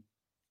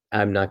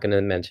 I'm not going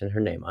to mention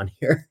her name on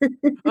here.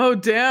 Oh,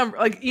 damn.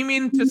 Like, you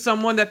mean to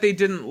someone that they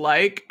didn't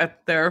like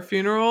at their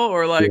funeral,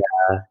 or like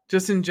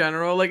just in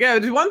general? Like, yeah,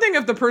 one thing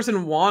if the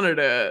person wanted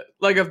it,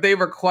 like if they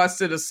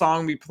requested a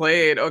song be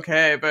played,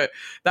 okay. But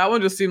that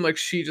one just seemed like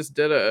she just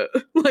did it.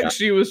 Like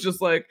she was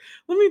just like,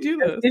 let me do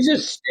this. She's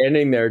just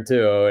standing there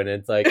too. And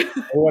it's like,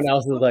 everyone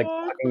else is like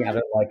looking at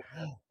it like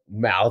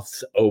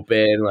mouths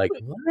open, like,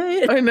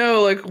 what? I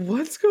know, like,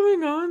 what's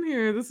going on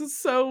here? This is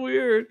so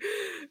weird.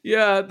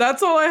 Yeah,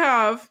 that's all I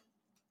have.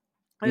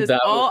 That's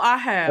all I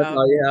have. That's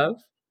all you have?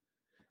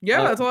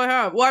 Yeah, that's all I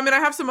have. Well, I mean, I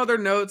have some other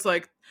notes,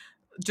 like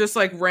just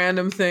like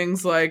random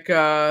things, like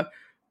I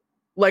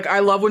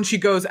love when she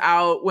goes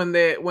out when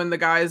the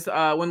guys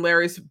when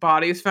Larry's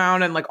body is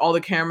found and like all the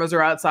cameras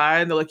are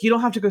outside and they're like, you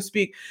don't have to go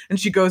speak, and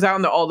she goes out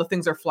and all the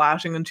things are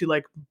flashing and she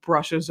like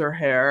brushes her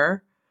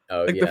hair.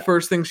 The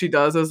first thing she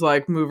does is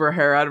like move her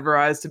hair out of her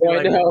eyes to be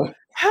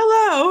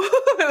hello.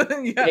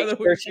 Yeah, make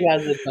sure she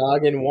has a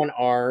dog in one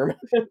arm.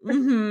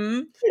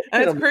 And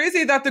it's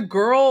crazy that the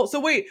girl. So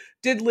wait,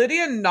 did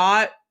Lydia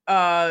not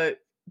go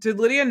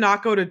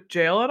to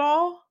jail at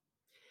all?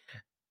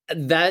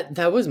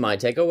 That was my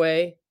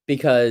takeaway,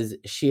 because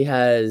she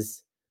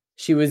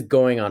was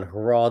going on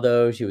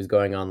Geraldo, she was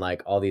going on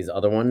like all these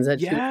other ones that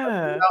she was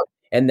talking about,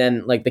 and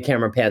then like the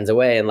camera pans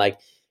away and like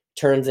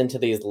turns into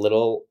these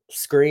little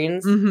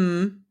screens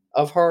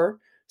of her.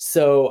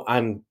 So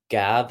I'm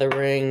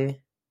gathering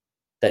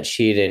that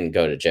she didn't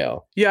go to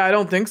jail. Yeah, I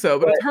don't think so,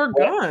 but it's her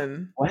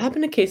gun. What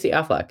happened to Casey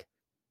Affleck?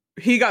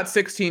 He got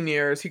 16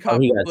 years. He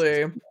copped a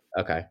plea.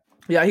 Okay.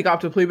 Yeah, he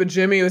copped a plea, but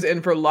Jimmy was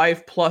in for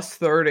life plus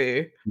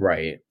 30.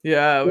 Right.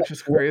 Yeah, which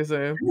is crazy.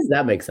 Does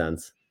that make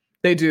sense?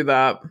 They do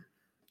that.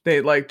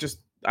 They like just,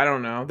 I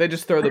don't know. They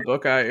just throw the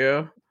book at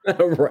you.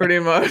 Right. Pretty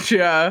much,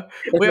 yeah.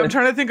 Wait, I'm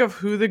trying to think of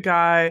who the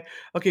guy.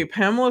 Okay,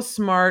 Pamela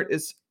Smart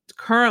is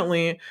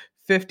currently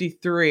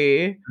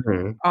 53.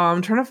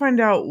 I'm trying to find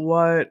out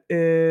what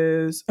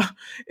is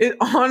it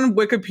on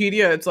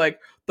Wikipedia. It's like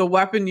the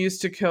weapon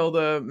used to kill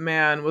the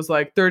man was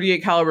like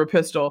 38 caliber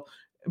pistol,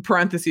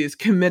 parentheses,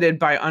 committed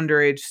by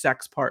underage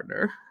sex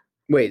partner.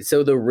 Wait,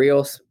 so the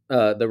real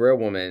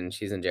woman,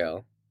 she's in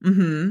jail.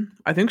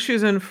 I think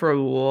she's in for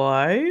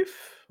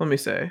life. Let me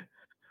say.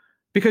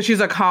 Because she's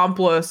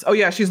accomplice. Oh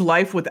yeah, she's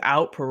life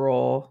without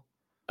parole.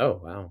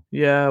 Oh wow.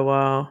 Yeah,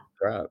 wow.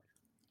 Crap.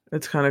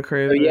 It's kind of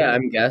crazy. So yeah,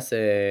 I'm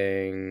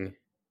guessing.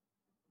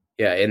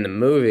 Yeah, in the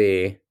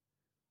movie,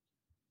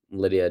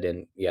 Lydia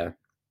didn't. Yeah.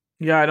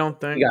 Yeah, I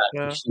don't think.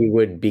 Yeah, she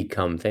would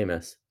become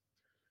famous.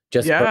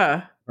 Just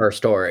her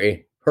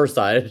story, her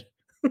side,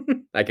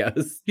 I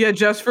guess. Yeah,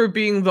 just for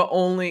being the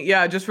only.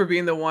 Yeah, just for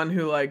being the one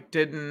who like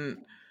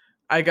didn't.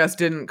 I guess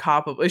didn't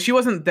cop. She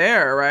wasn't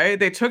there, right?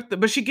 They took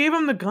but she gave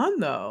him the gun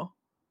though.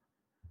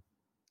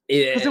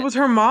 Because it was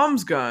her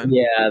mom's gun.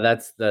 Yeah,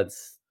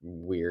 that's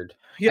weird.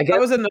 Yeah, that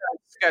was another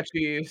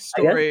sketchy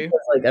story.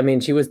 I mean,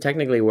 she was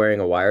technically wearing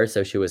a wire,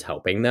 so she was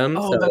helping them.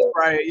 Oh, so that's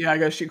right. Yeah, I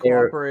guess she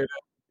cooperated.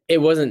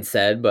 It wasn't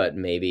said, but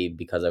maybe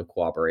because of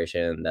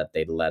cooperation that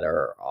they let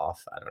her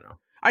off. I don't know.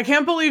 I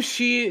can't believe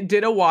she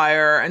did a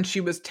wire and she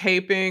was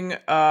taping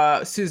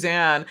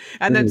Suzanne,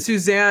 and then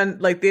Suzanne,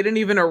 like, they didn't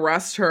even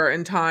arrest her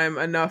in time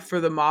enough for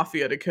the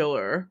mafia to kill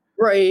her.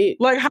 Right.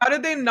 Like, how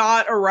did they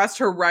not arrest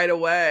her right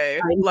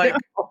away?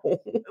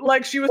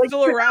 Like she was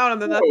still around,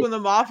 and then that's when the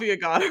mafia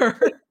got her.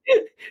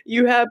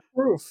 You have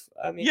proof.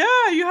 I mean,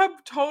 yeah, you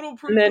have total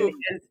proof. And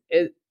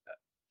then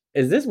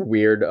is this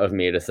weird of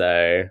me to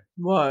say?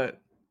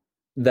 What?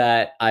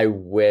 That I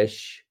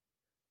wish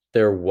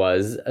there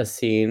was a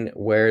scene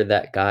where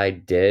that guy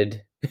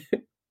did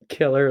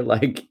kill her,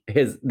 like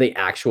the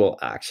actual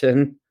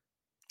action.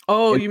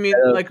 Oh, you mean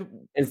like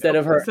instead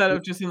of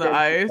just in the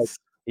ice?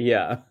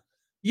 Yeah.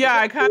 Yeah,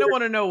 I kind of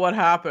want to know what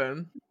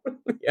happened.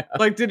 Yeah.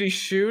 Like, did he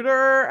shoot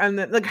her? And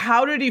then, like,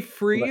 how did he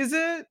freeze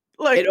it?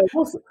 Like, it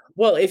almost,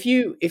 well, if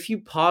you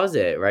pause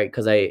it, right?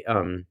 Because I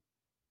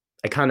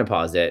kind of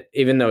paused it,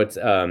 even though it's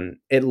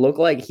it looked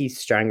like he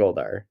strangled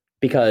her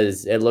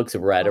because it looks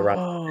red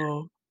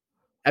around.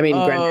 I mean,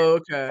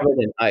 okay. Covered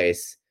in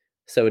ice,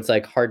 so it's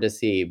like hard to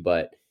see,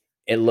 but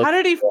it looks. How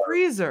did he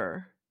freeze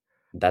her?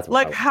 That's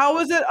like, how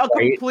is it a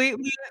completely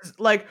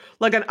like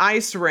an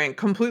ice rink,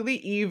 completely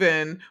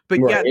even, but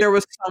yet there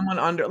was someone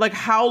under? Like,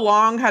 how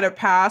long had it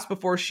passed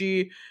before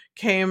she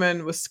came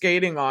and was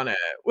skating on it?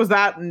 Was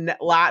that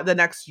the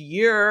next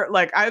year?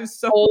 Like, I have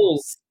so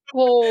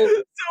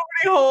many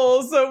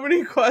holes, so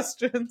many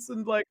questions,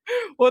 and like,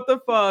 what the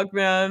fuck,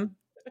 man?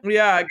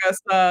 Yeah, I guess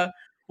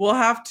we'll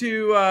have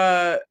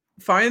to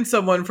find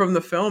someone from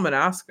the film and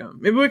ask him.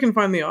 Maybe we can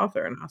find the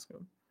author and ask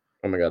him.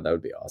 Oh my god, that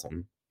would be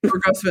awesome. Or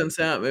Gus Van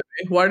Sant, maybe.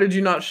 Why did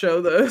you not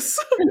show this?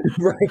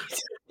 Right.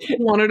 We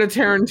wanted a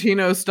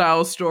Tarantino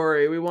style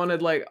story. We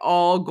wanted like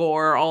all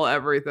gore, all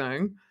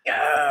everything.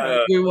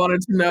 Yeah. We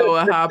wanted to know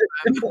what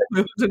happened.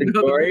 The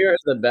gorier,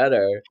 the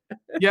better.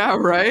 Yeah,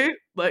 right?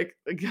 Like,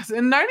 I guess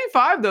in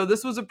 95 though,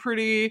 this was I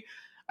feel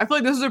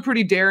like this was a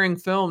pretty daring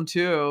film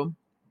too.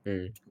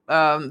 Just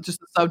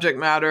the subject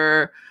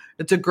matter.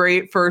 It's a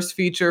great first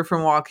feature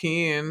from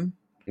Joaquin.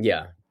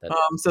 Yeah.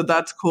 So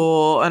that's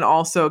cool. And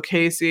also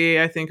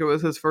Casey, I think it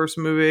was his first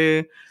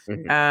movie.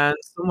 And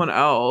someone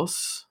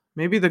else,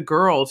 maybe the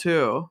girl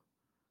too.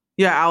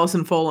 Yeah,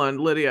 Allison Folland,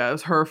 Lydia,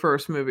 is her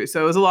first movie.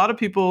 So it was a lot of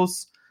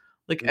people's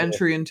like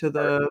entry into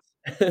the.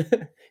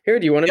 Here,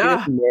 do you want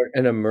to be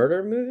in a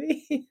murder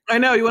movie? I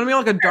know, you want to be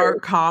like a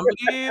dark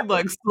comedy,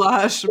 like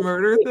slash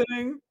murder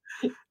thing.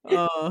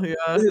 Oh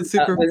yeah, this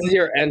is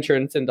your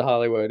entrance into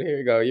Hollywood. Here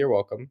you go. You're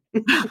welcome.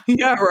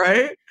 Yeah,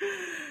 right.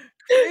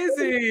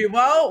 Crazy.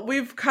 Well,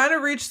 we've kind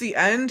of reached the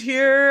end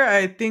here.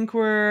 I think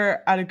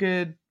we're at a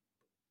good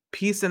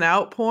peacing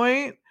out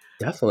point.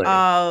 Definitely.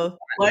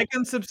 Like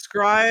and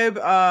subscribe.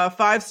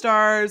 5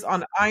 stars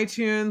on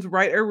iTunes.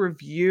 Write a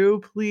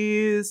review,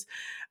 please.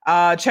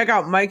 Check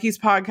out Mikey's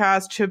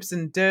podcast, Chips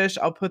and Dish.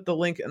 I'll put the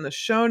link in the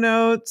show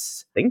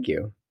notes. Thank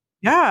you.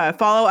 Yeah,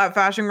 follow at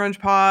Fashion Grunge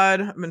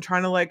Pod. I've been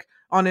trying to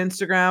on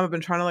Instagram. I've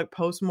been trying to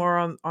post more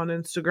on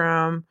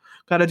Instagram.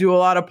 Got to do a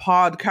lot of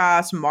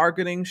podcast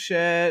marketing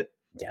shit.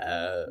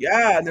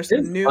 Yeah, there's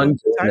some new exciting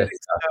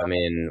stuff. I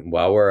mean,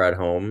 while we're at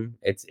home,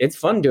 it's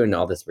fun doing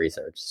all this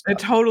research stuff. It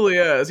totally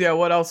is. Yeah,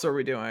 what else are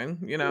we doing?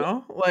 You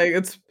know, like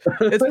it's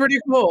pretty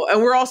cool.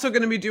 And we're also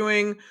going to be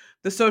doing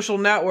the Social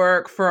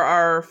Network for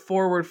our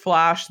Forward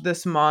Flash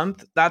this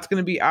month. That's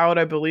going to be out,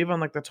 I believe, on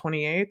like the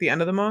 28th, the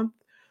end of the month.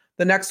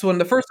 The next one,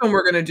 the first one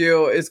we're going to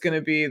do is going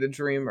to be The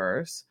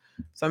Dreamers.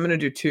 So I'm going to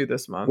do 2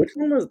 this month. Which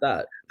one was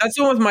that? That's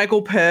the one with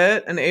Michael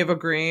Pitt and Ava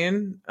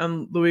Green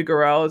and Louis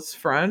Garrel. It's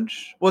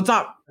French. Well, it's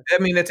not. I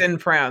mean, it's in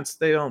France.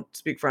 They don't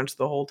speak French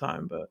the whole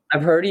time, but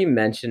I've heard you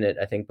mention it,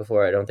 I think,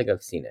 before. I don't think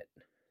I've seen it.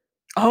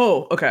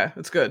 Oh, okay.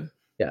 It's good.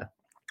 Yeah.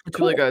 It's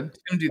really good. I'm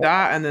going to do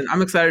that. And then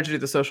I'm excited to do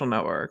The Social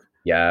Network.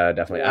 Yeah,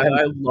 definitely. I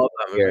love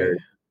that movie.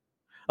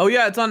 Oh,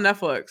 yeah. It's on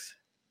Netflix.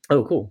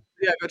 Oh, cool.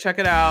 Yeah, go check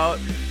it out.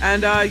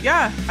 And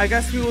yeah, I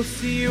guess we will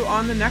see you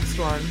on the next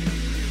one.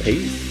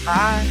 Peace.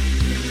 Bye.